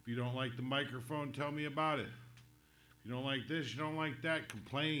 If you don't like the microphone, tell me about it. If you don't like this, you don't like that,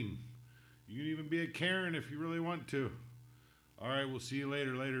 complain. You can even be a Karen if you really want to. All right, we'll see you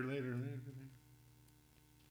later.